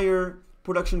a higher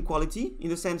production quality, in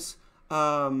the sense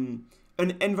an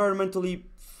environmentally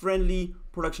friendly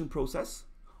production process,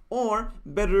 or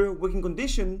better working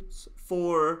conditions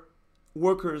for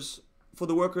workers, for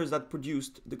the workers that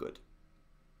produced the good.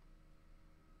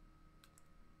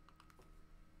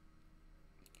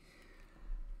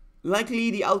 Likely,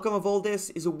 the outcome of all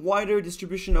this is a wider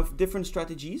distribution of different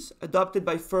strategies adopted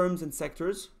by firms and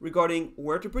sectors regarding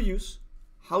where to produce,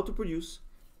 how to produce,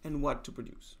 and what to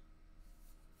produce.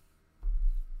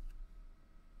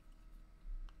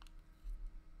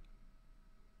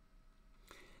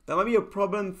 That might be a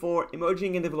problem for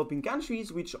emerging and developing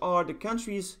countries, which are the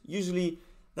countries usually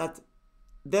that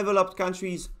developed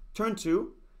countries turn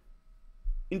to,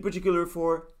 in particular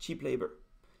for cheap labor.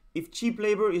 If cheap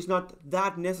labor is not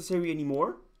that necessary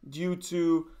anymore due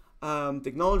to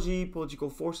technology, political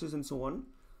forces, and so on,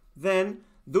 then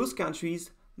those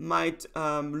countries might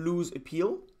lose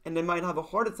appeal and they might have a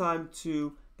harder time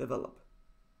to develop.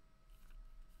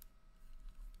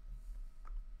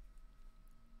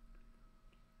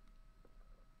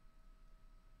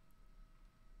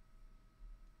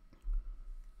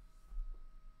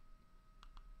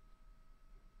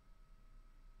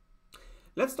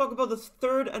 Let's talk about the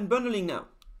third unbundling now.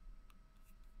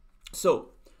 So,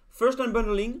 first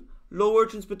unbundling, lower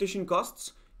transportation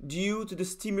costs due to the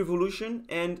steam revolution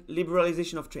and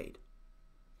liberalization of trade.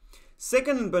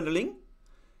 Second unbundling,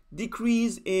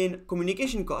 decrease in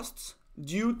communication costs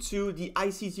due to the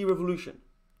ICT revolution.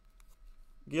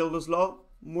 Gilda's law,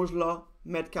 Moore's law,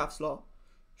 Metcalfe's law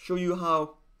show you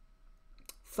how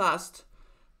fast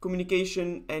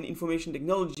communication and information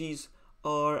technologies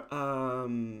are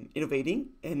innovating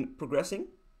and progressing.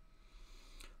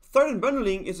 Third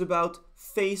unbundling is about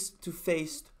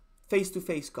face-to-face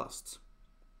costs.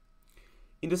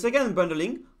 In the second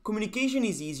unbundling, communication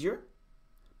is easier,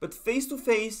 but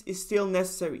face-to-face is still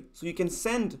necessary. So you can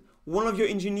send one of your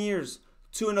engineers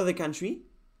to another country,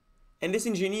 and this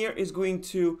engineer is going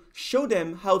to show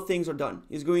them how things are done.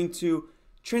 Is going to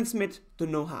transmit the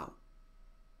know-how.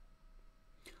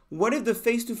 What if the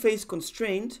face-to-face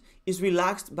constraint is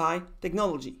relaxed by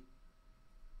technology?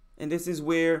 And this is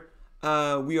where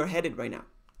we are headed right now.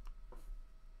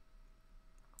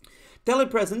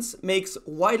 Telepresence makes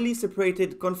widely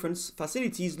separated conference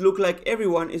facilities look like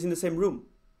everyone is in the same room.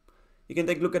 You can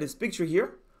take a look at this picture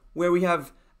here, where we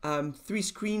have 3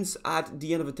 screens at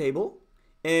the end of the table,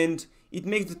 and it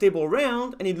makes the table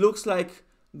round, and it looks like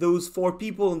those 4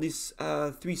 people on these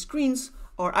 3 screens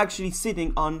are actually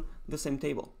sitting on the same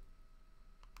table.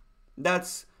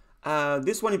 That's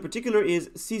this one in particular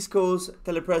is Cisco's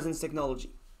telepresence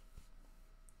technology.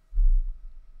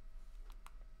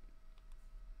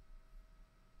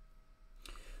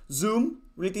 Zoom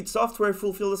related software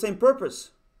fulfill the same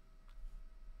purpose.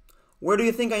 Where do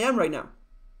you think I am right now?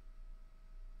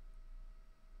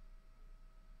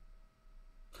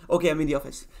 Okay, I'm in the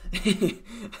office.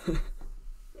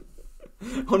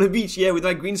 On a beach, yeah, with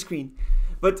my green screen.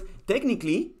 But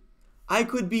technically, I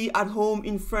could be at home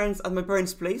in France at my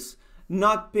parents' place,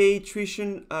 not pay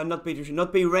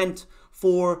rent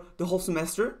for the whole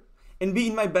semester, and be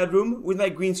in my bedroom with my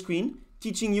green screen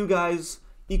teaching you guys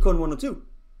ECON 102.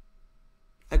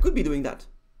 I could be doing that.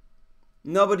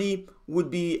 Nobody would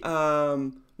be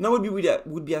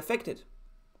affected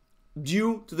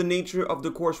due to the nature of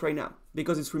the course right now,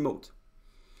 because it's remote.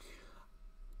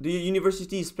 The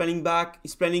university is planning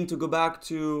to go back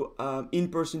to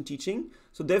in-person teaching.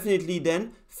 So definitely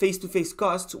then face-to-face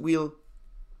costs will,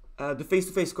 the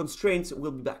face-to-face constraints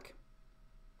will be back.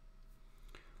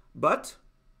 But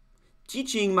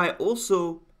teaching might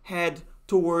also head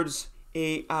towards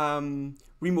a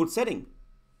remote setting.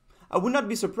 I would not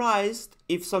be surprised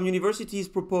if some universities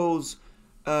propose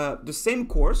the same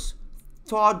course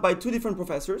taught by two different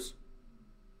professors,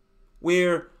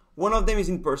 where one of them is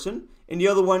in person and the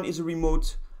other one is a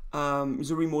remote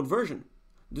version.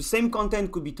 The same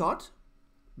content could be taught,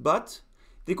 but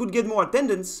they could get more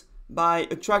attendance by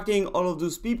attracting all of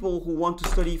those people who want to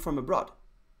study from abroad.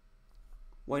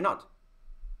 Why not?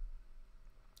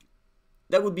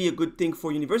 That would be a good thing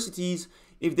for universities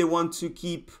if they want to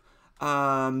keep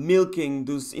milking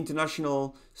those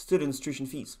international students' tuition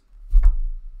fees.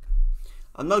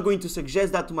 I'm not going to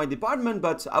suggest that to my department,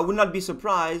 but I would not be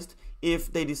surprised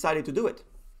if they decided to do it.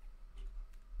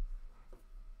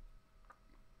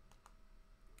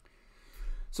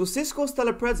 So Cisco's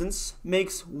telepresence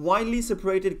makes widely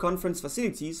separated conference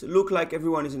facilities look like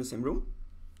everyone is in the same room.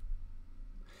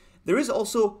 There is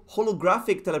also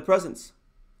holographic telepresence.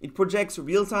 It projects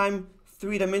real-time,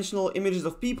 three-dimensional images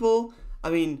of people. I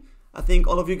mean, I think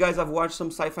all of you guys have watched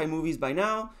some sci-fi movies by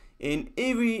now. In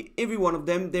every one of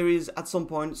them, there is at some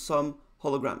point some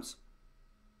holograms.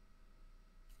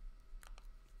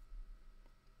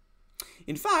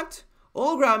 In fact,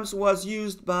 holograms was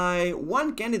used by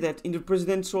one candidate in the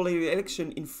presidential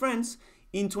election in France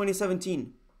in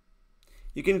 2017.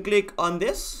 You can click on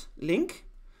this link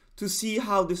to see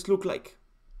how this looked like.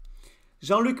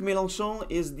 Jean-Luc Mélenchon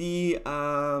is the,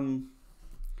 how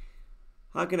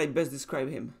can I best describe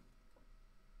him?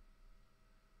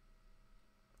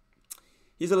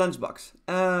 He's a lunchbox.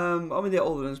 I mean, they're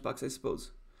all lunchbox, I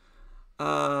suppose.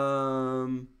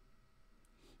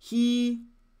 He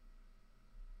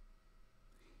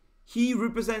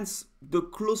represents the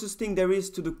closest thing there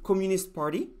is to the Communist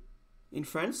Party in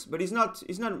France, but he's not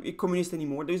a communist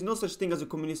anymore. There is no such thing as a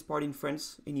Communist Party in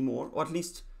France anymore, or at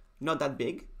least not that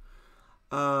big.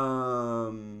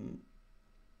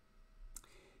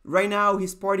 Right now,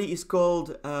 his party is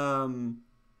called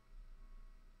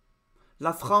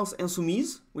La France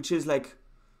Insoumise, which is like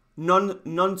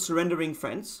non-surrendering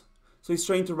France. So he's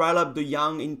trying to rile up the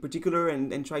young in particular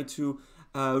and try to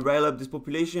rile up this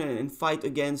population and fight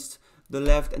against the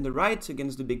left and the right,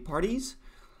 against the big parties.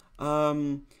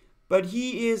 But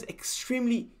he is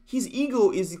his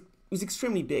ego is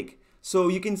extremely big. So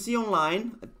you can see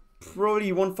online, probably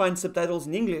you won't find subtitles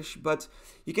in English, but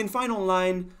you can find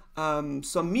online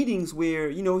some meetings where,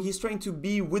 you know, he's trying to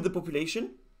be with the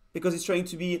population because he's trying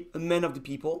to be a man of the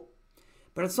people.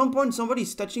 But at some point,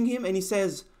 somebody's touching him and he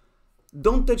says,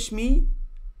 "Don't touch me,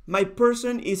 my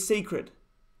person is sacred."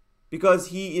 Because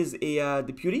he is a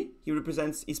deputy,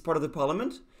 he's part of the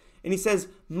parliament. And he says,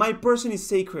 "My person is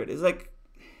sacred." It's like,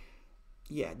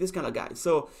 yeah, this kind of guy.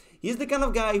 So he's the kind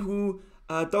of guy who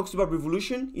talks about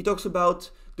revolution. He talks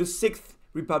about the 6th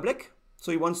Republic.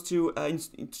 So he wants to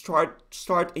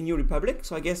start a new republic.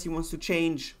 So I guess he wants to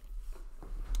change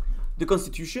the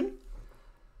constitution.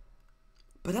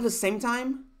 But at the same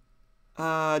time,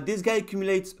 this guy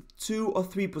accumulates 2 or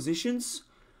 3 positions.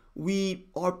 We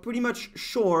are pretty much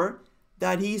sure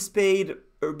that he's paid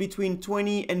between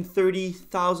 $20,000 and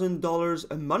 $30,000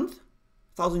 a month,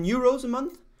 1,000 euros a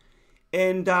month,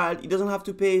 and that he doesn't have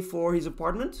to pay for his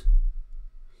apartment.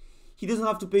 He doesn't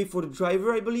have to pay for the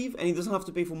driver, I believe, and he doesn't have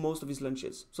to pay for most of his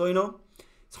lunches. So, you know,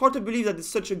 it's hard to believe that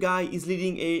such a guy is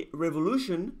leading a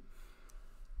revolution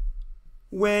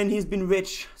when he's been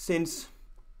rich since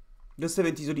the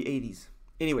 70s or the 80s.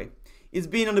 Anyway, it's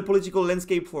been on the political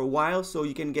landscape for a while, so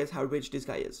you can guess how rich this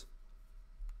guy is.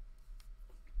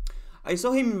 I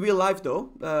saw him in real life, though,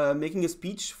 making a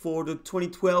speech for the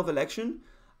 2012 election.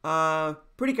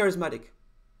 Pretty charismatic.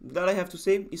 That I have to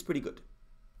say is pretty good.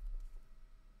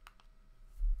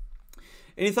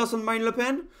 Any thoughts on Marine Le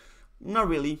Pen? Not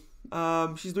really.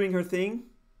 She's doing her thing.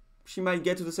 She might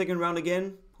get to the second round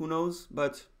again. Who knows?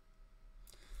 But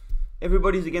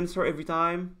everybody's against her every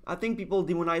time. I think people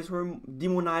demonize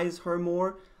her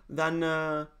more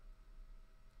than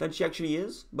she actually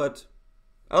is. But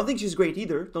I don't think she's great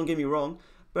either. Don't get me wrong.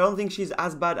 But I don't think she's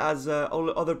as bad as all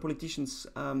other politicians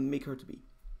make her to be.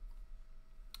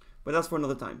 But that's for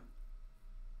another time.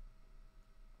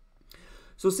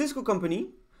 So Cisco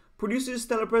company produces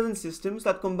telepresence systems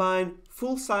that combine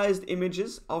full-sized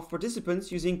images of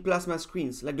participants using plasma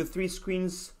screens, like the 3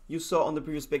 screens you saw on the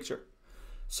previous picture.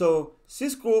 So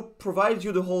Cisco provides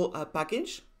you the whole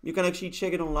package. You can actually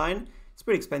check it online. It's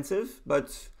pretty expensive,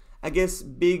 but I guess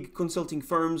big consulting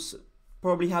firms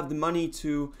probably have the money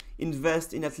to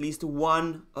invest in at least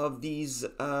one of these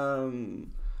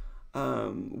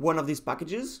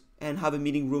packages and have a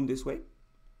meeting room this way.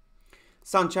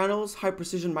 Sound channels, high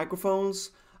precision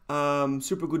microphones,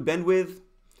 super good bandwidth,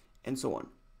 and so on.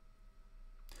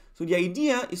 So the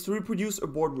idea is to reproduce a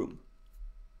boardroom.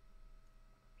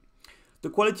 The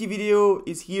quality video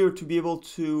is here to be able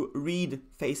to read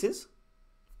faces.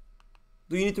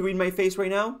 Do you need to read my face right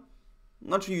now?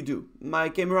 Not sure you do. My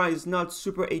camera is not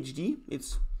super HD.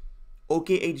 It's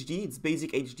okay HD. It's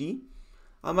basic HD.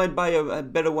 I might buy a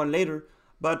better one later.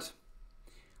 But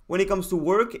when it comes to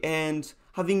work and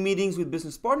having meetings with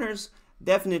business partners,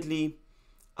 definitely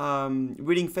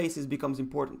reading faces becomes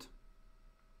important.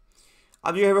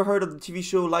 Have you ever heard of the TV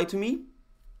show Lie to Me?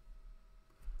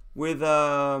 With,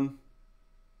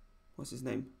 what's his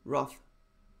name? Roth.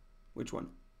 Which one?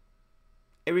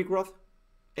 Eric Roth?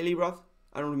 Eli Roth?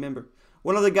 I don't remember.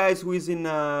 One of the guys who is in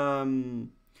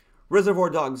Reservoir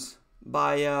Dogs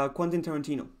by Quentin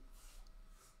Tarantino.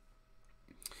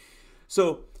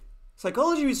 So,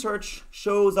 psychology research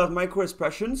shows that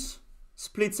microexpressions,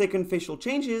 split-second facial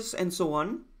changes, and so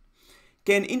on,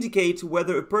 can indicate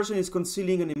whether a person is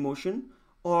concealing an emotion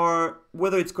or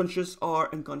whether it's conscious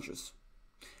or unconscious.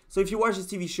 So if you watch this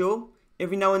TV show,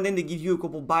 every now and then they give you a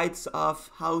couple bites of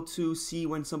how to see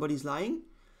when somebody's lying.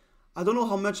 I don't know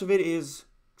how much of it is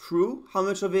true, how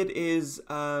much of it is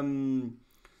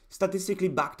statistically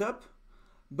backed up,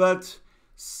 but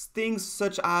things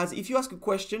such as if you ask a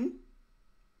question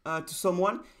to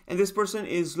someone and this person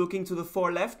is looking to the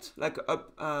far left, like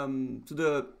up to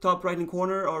the top right hand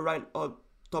corner or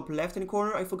top left hand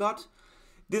corner, I forgot,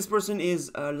 this person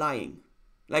is lying.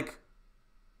 Like,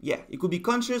 yeah, it could be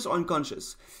conscious or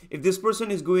unconscious. If this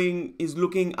person is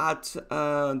looking at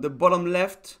the bottom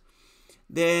left,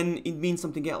 then it means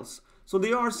something else. So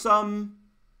there are some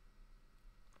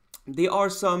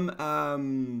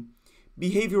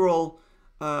behavioral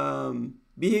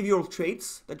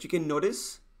traits that you can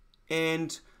notice,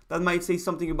 and that might say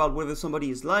something about whether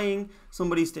somebody is lying,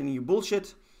 somebody is telling you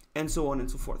bullshit, and so on and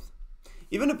so forth.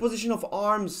 Even the position of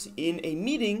arms in a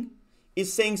meeting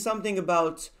is saying something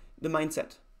about the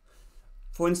mindset.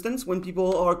 For instance, when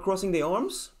people are crossing their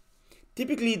arms,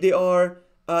 typically they are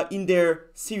in their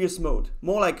serious mode.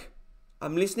 More like,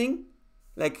 I'm listening,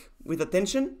 like with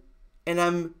attention, and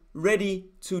I'm ready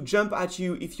to jump at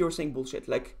you if you're saying bullshit.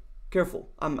 Like, careful,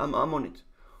 I'm on it.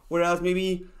 Whereas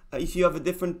maybe if you have a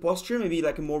different posture, maybe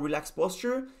like a more relaxed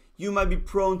posture, you might be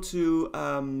prone to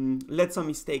let some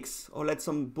mistakes or let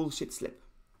some bullshit slip.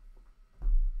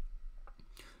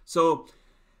 So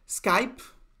Skype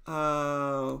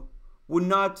would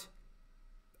not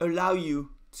allow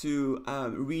you to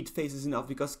read faces enough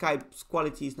because Skype's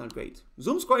quality is not great.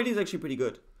 Zoom's quality is actually pretty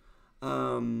good.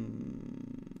 Yeah,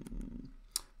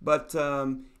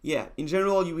 in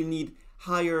general, you will need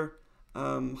higher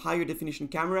definition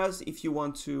cameras if you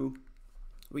want to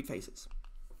read faces.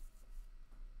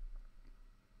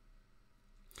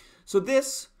 So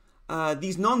these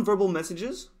non-verbal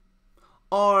messages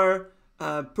are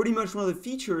pretty much one of the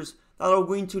features that are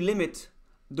going to limit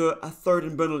the third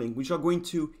unbundling, which are going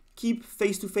to keep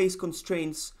face-to-face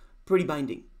constraints pretty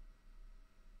binding.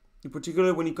 In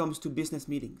particular, when it comes to business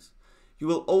meetings, you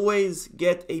will always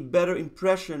get a better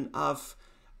impression of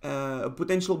a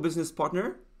potential business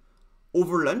partner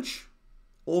over lunch,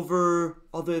 over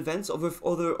other events,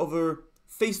 over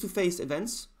face-to-face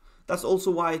events. That's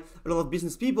also why a lot of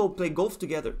business people play golf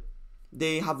together.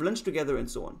 They have lunch together and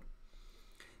so on.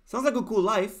 Sounds like a cool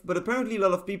life, but apparently a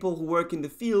lot of people who work in the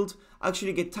field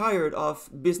actually get tired of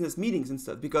business meetings and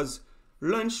stuff because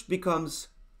lunch becomes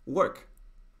work.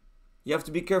 You have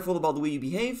to be careful about the way you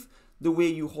behave, the way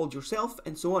you hold yourself,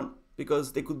 and so on,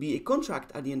 because there could be a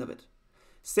contract at the end of it.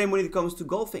 Same when it comes to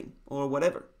golfing or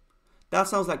whatever. That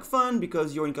sounds like fun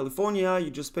because you're in California,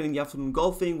 you're just spending the afternoon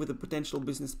golfing with a potential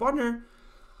business partner.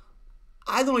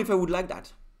 I don't know if I would like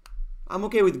that. I'm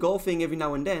okay with golfing every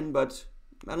now and then, but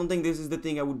I don't think this is the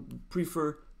thing I would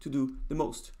prefer to do the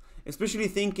most. Especially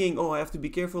thinking, oh, I have to be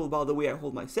careful about the way I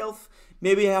hold myself.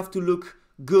 Maybe I have to look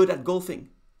good at golfing,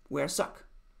 where I suck.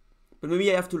 But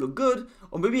maybe I have to look good,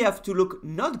 or maybe I have to look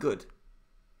not good,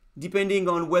 depending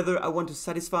on whether I want to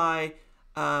satisfy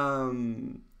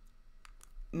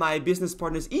my business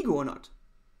partner's ego or not.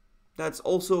 That's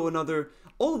also another,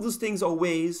 all of those things are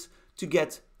ways to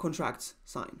get contracts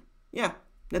signed. Yeah,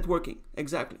 networking,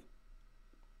 exactly.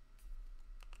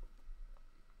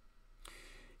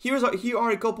 Here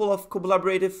are a couple of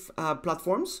collaborative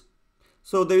platforms.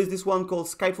 So there is this one called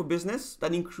Skype for Business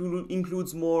that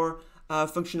includes more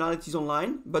functionalities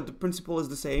online, but the principle is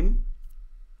the same.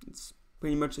 It's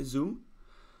pretty much a Zoom.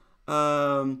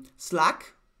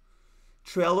 Slack,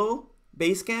 Trello,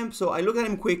 Basecamp. So I looked at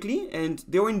them quickly and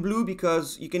they were in blue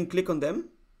because you can click on them.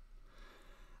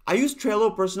 I use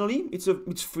Trello personally. It's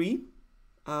free.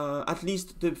 At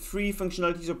least the free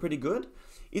functionalities are pretty good.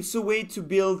 It's a way to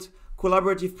build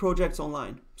collaborative projects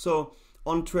online. So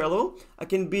on Trello, I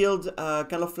can build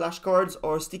kind of flashcards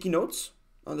or sticky notes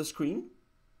on the screen.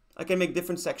 I can make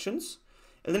different sections,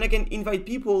 and then I can invite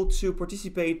people to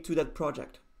participate to that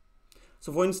project.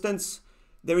 So for instance,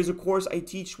 there is a course I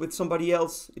teach with somebody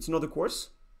else. It's another course,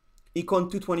 ECON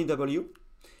 220W,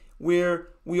 where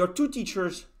we are 2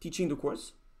 teachers teaching the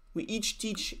course. We each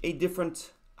teach a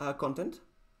different content.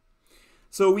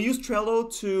 So we use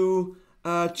Trello to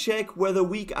check whether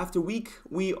week after week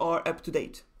we are up to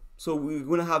date. So we're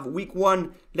gonna have week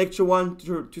 1, lecture 1,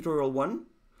 tutorial 1.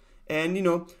 And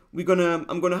I'm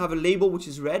gonna have a label which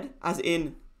is red, as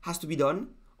in has to be done,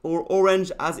 or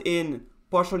orange as in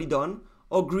partially done,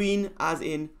 or green as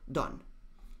in done.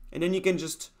 And then you can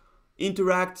just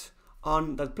interact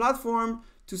on that platform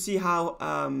to see how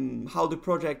the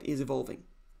project is evolving.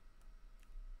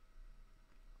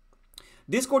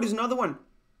 Discord is another one.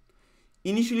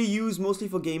 Initially used mostly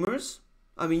for gamers.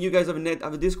 I mean, you guys have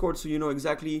a Discord, so you know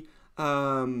exactly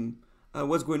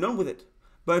what's going on with it.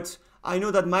 But I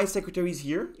know that my secretaries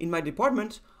here in my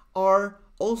department are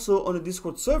also on a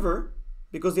Discord server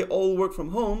because they all work from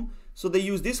home. So they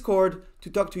use Discord to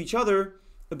talk to each other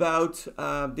about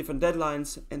different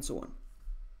deadlines and so on.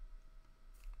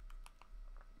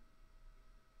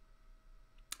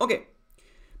 Okay,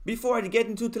 before I get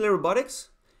into Telerobotics,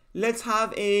 let's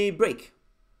have a break.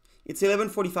 It's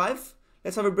 11:45.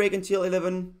 Let's have a break until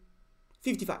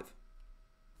 11:55.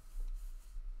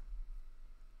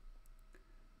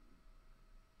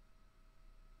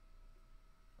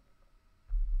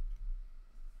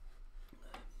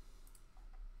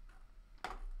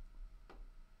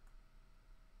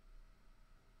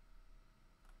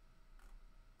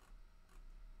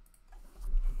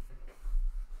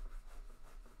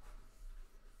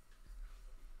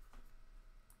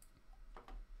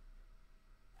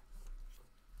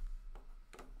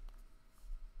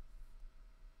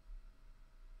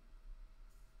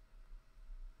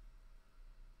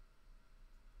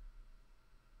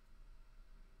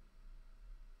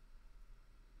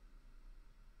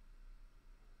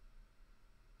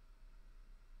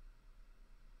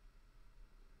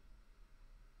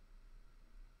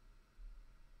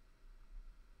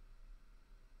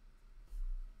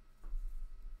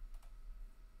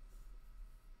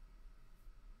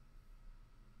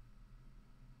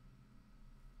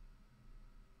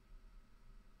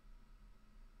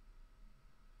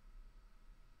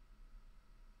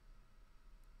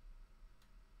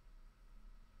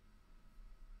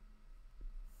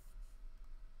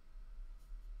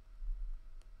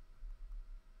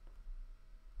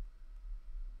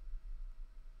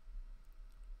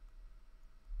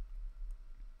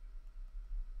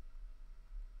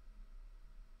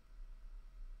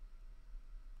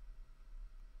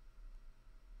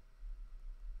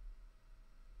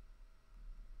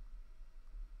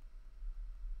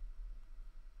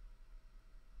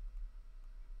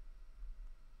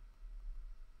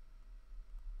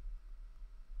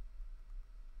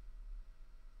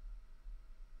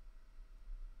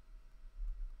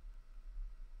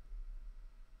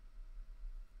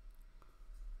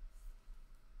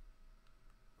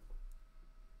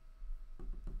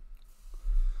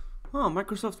 Oh,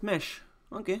 Microsoft Mesh.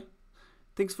 Okay.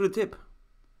 Thanks for the tip.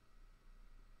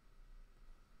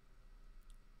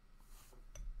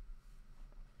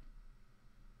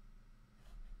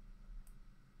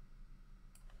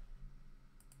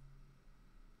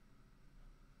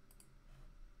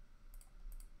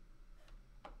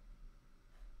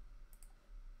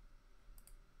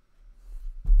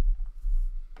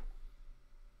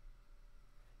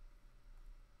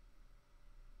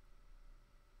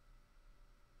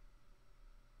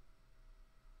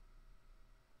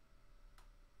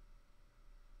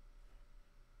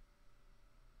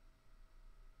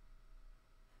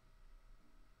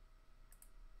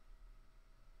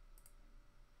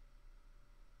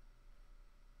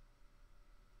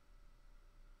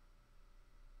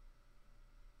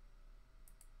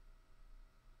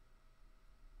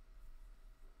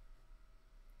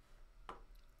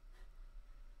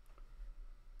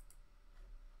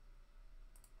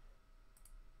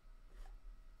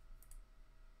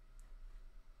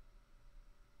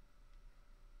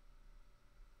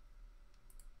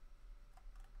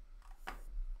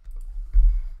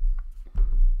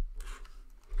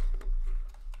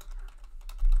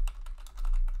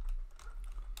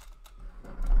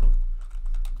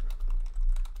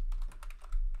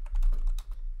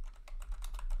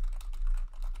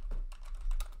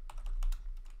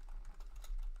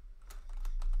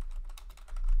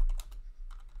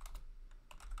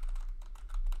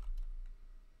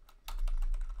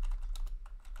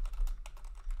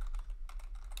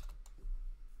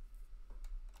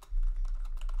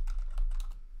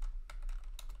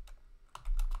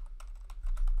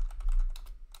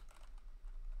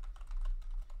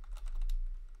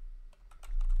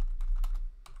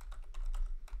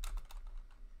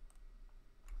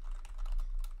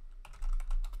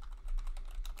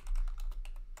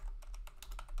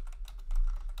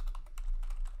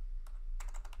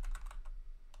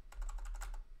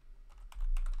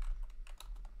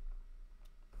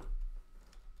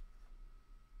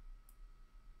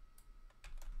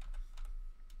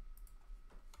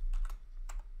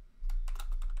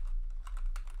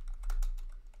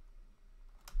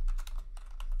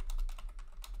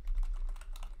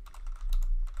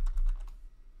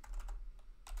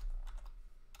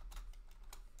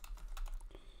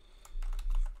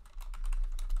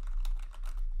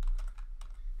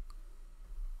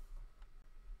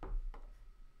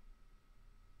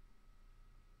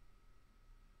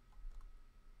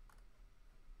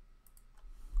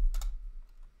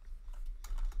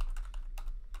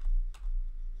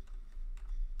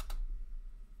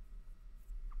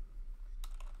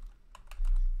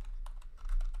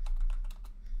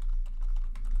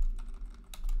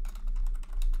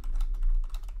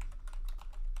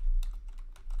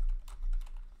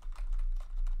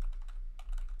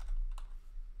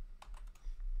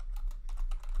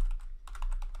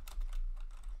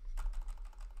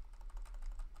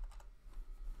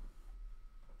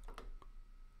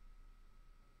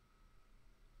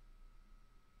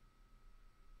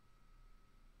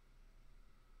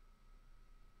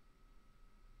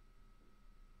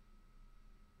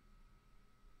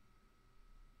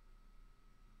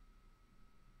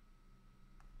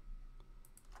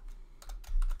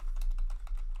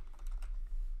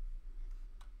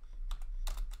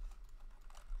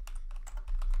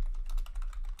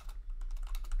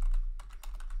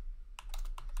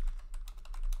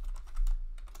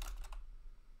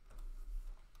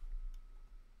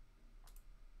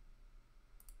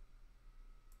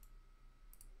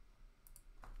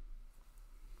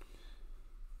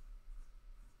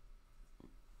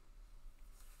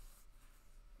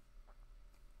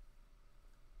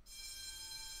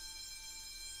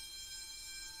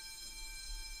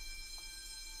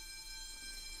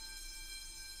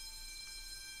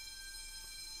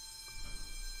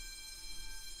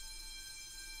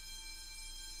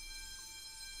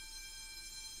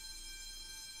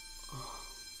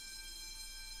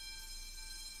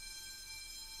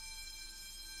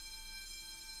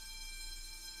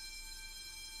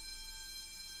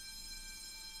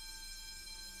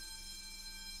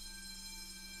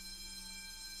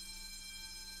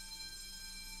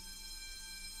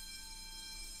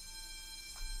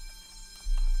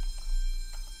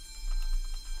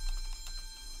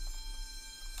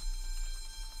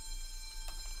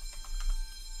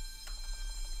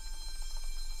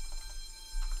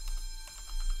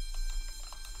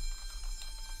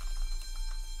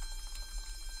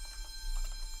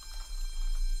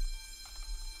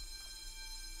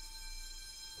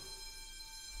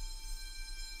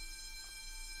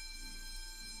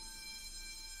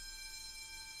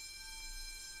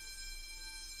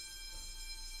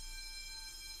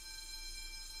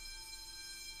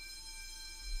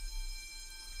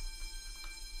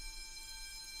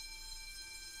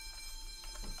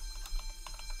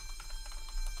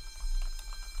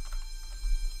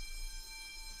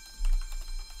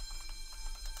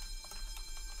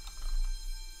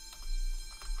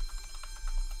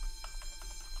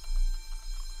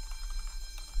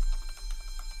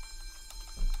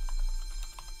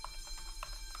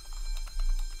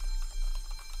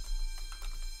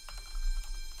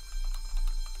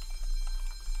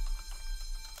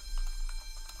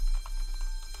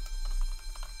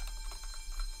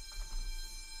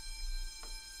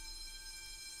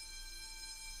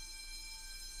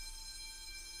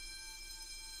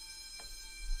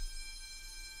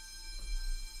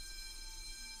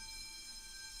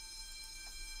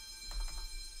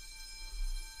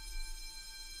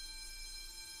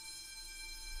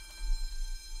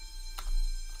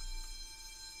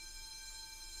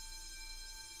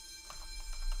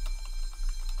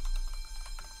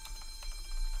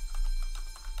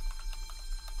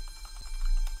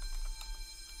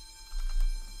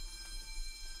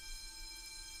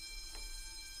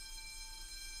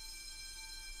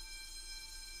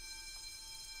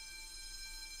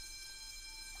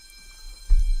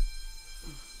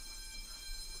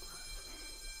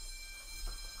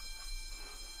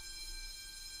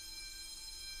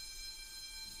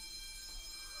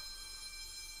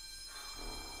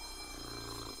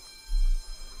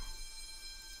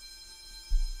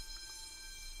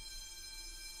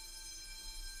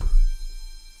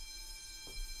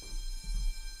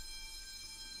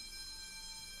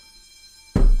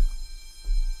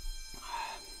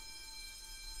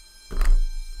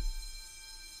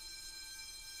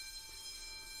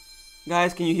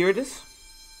 Guys, can you hear this?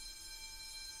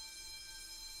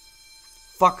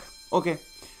 Fuck. Okay.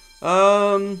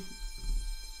 I'm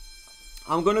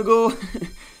gonna go.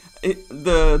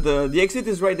 The exit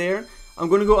is right there. I'm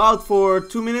gonna go out for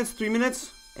 2 minutes, 3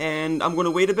 minutes, and I'm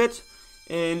gonna wait a bit.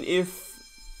 And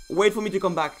wait for me to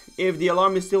come back. If the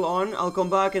alarm is still on, I'll come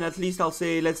back and at least I'll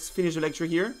say let's finish the lecture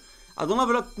here. I don't have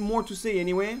a lot more to say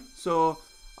anyway, so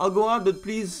I'll go out, but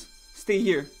please stay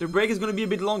here. The break is gonna be a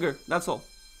bit longer. That's all.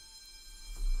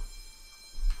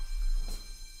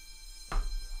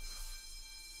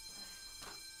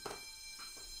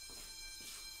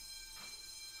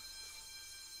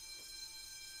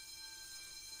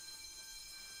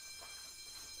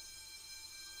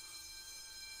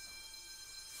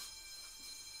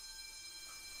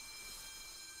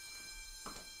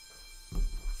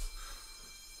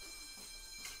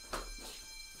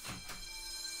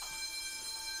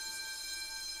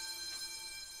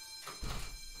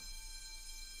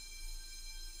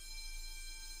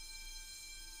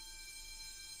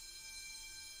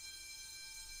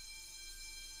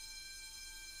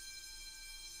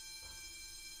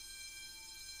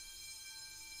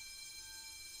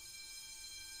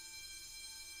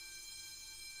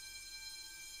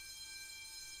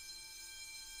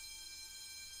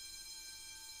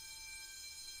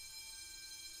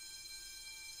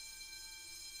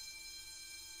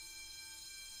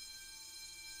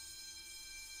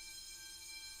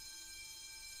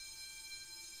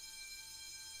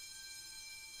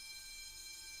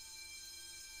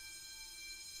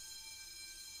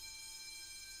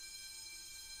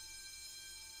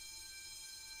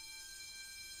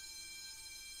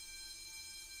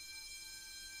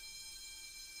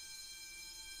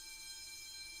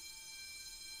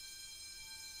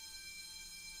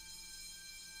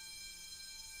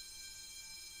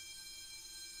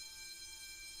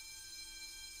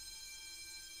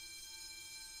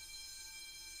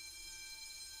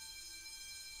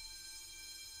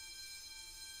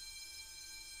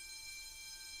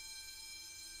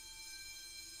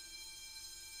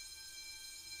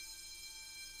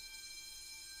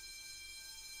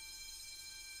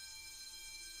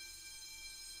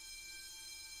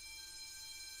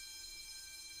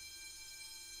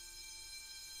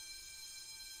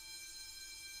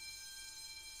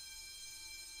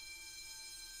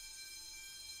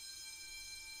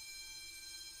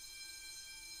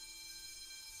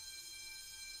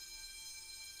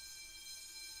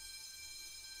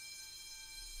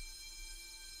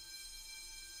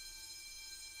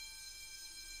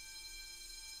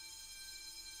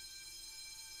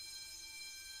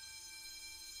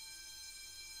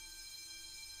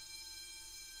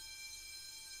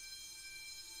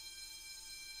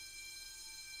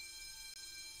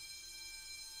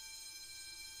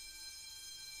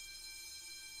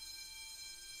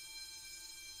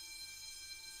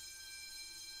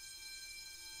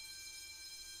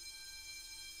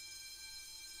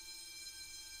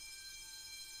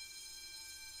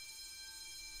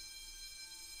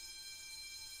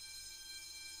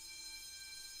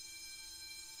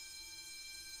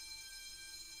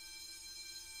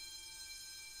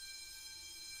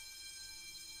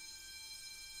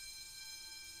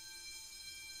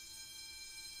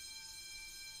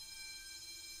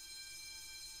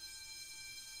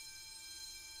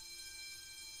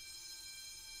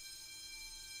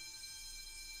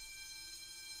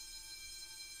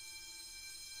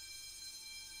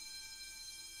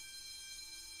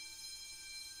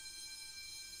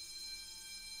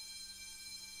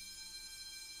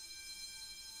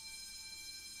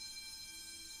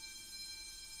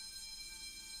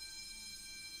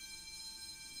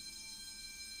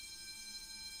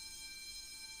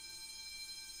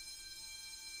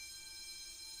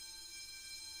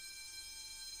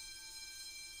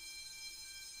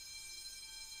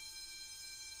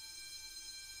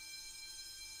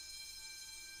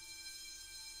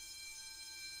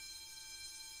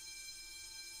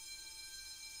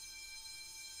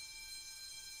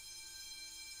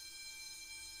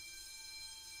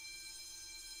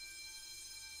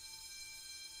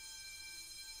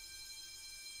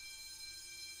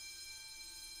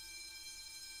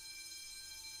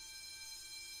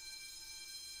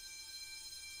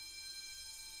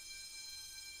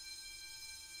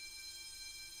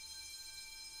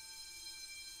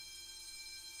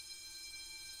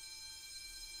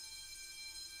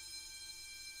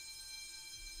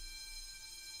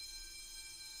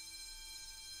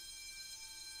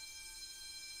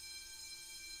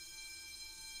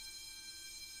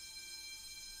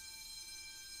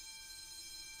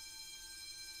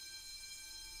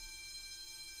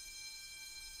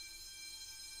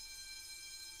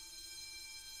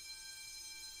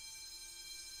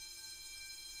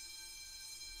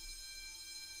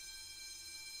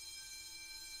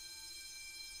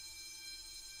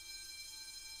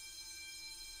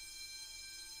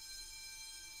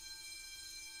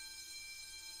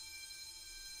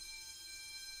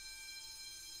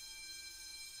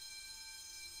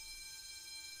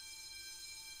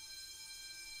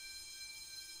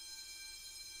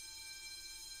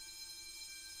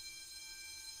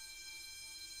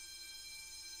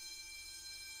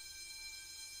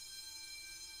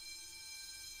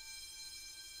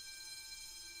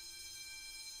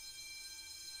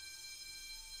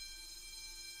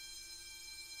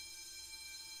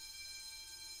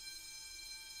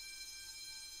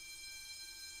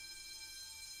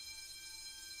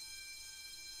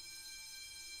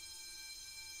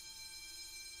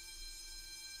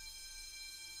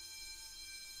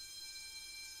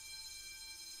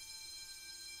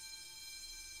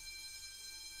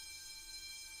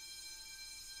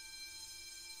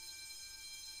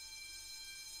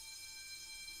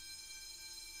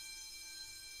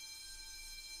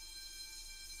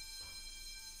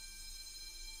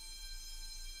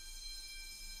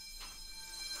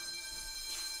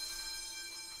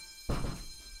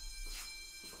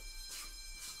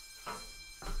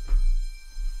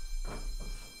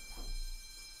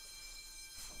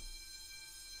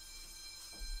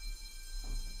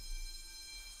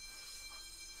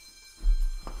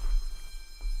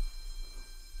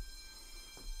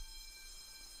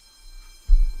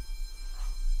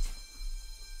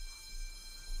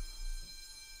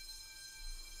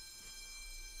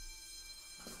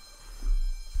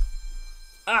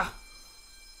 Ah!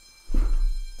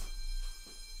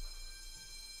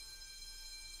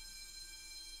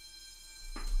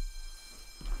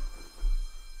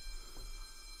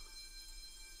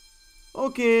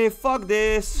 Okay, fuck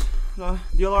this.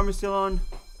 The alarm is still on.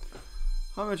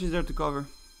 How much is there to cover?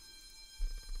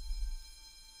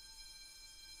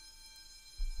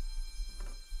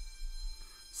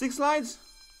 Six slides?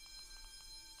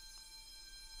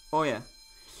 Oh yeah.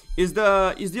 Is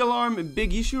the alarm a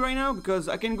big issue right now? Because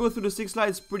I can go through the 6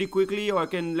 slides pretty quickly, or I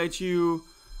can let you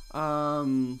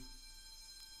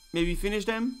maybe finish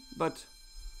them, but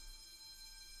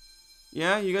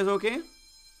yeah, you guys okay?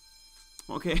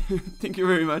 Okay, thank you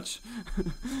very much.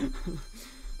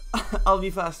 I'll be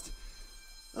fast.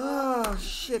 Ah,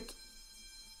 shit.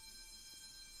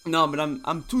 No, but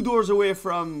I'm 2 doors away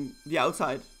from the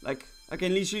outside. Like, I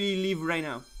can literally leave right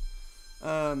now.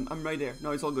 I'm right there.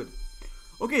 No, it's all good.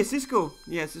 Okay, Cisco.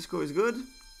 Yeah, Cisco is good.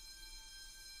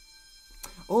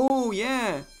 Oh,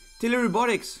 yeah.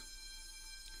 Telerobotics.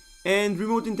 And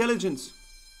remote intelligence.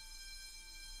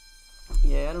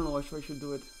 Yeah, I don't know if I should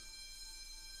do it.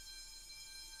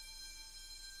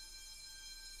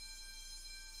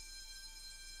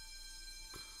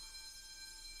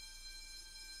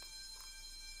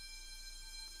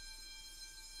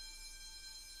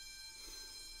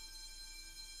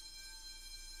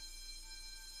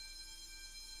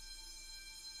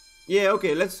 Yeah,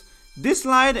 okay, let's this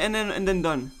slide and then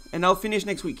done. And I'll finish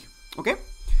next week. Okay?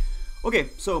 Okay,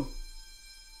 so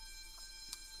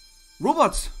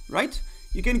robots, right?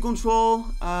 You can control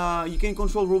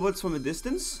robots from a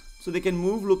distance, so they can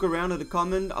move, look around at the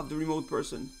command of the remote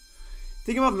person.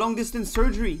 Think about long distance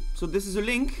surgery. So this is a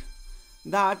link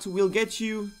that will get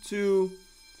you to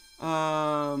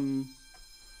a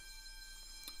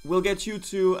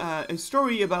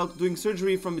story about doing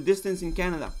surgery from a distance in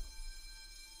Canada.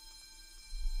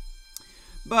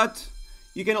 But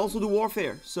you can also do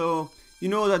warfare. So you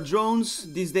know that drones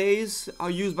these days are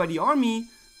used by the army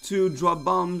to drop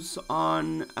bombs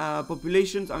on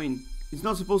populations. I mean, it's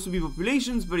not supposed to be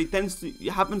populations, but it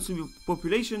happens to be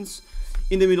populations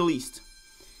in the Middle East.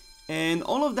 And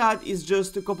all of that is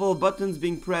just a couple of buttons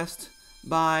being pressed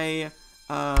by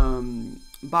an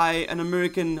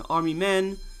American army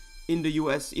man in the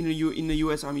U.S. in the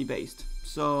U.S. Army based.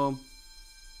 So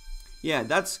yeah,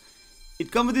 it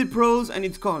comes with its pros and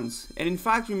its cons. And in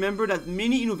fact, remember that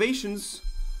many innovations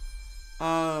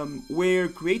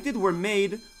were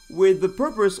made with the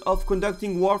purpose of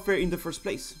conducting warfare in the first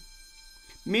place.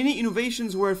 Many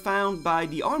innovations were found by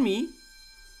the army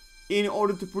in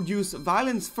order to produce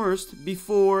violence first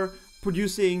before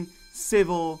producing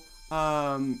civil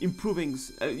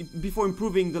before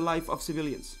improving the life of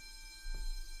civilians.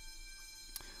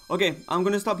 Okay, I'm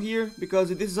gonna stop here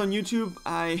because if this is on YouTube,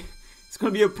 it's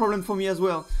gonna be a problem for me as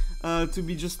well to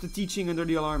be just teaching under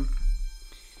the alarm.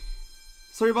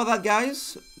 Sorry about that,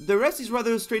 guys. The rest is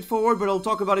rather straightforward, but I'll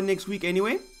talk about it next week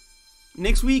anyway.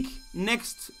 Next week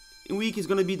is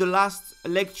gonna be the last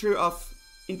lecture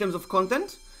in terms of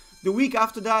content. The week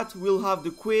after that, we'll have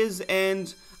the quiz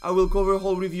and I will cover a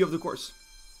whole review of the course.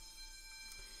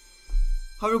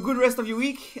 Have a good rest of your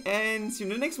week and see you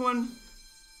in the next one.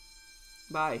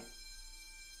 Bye.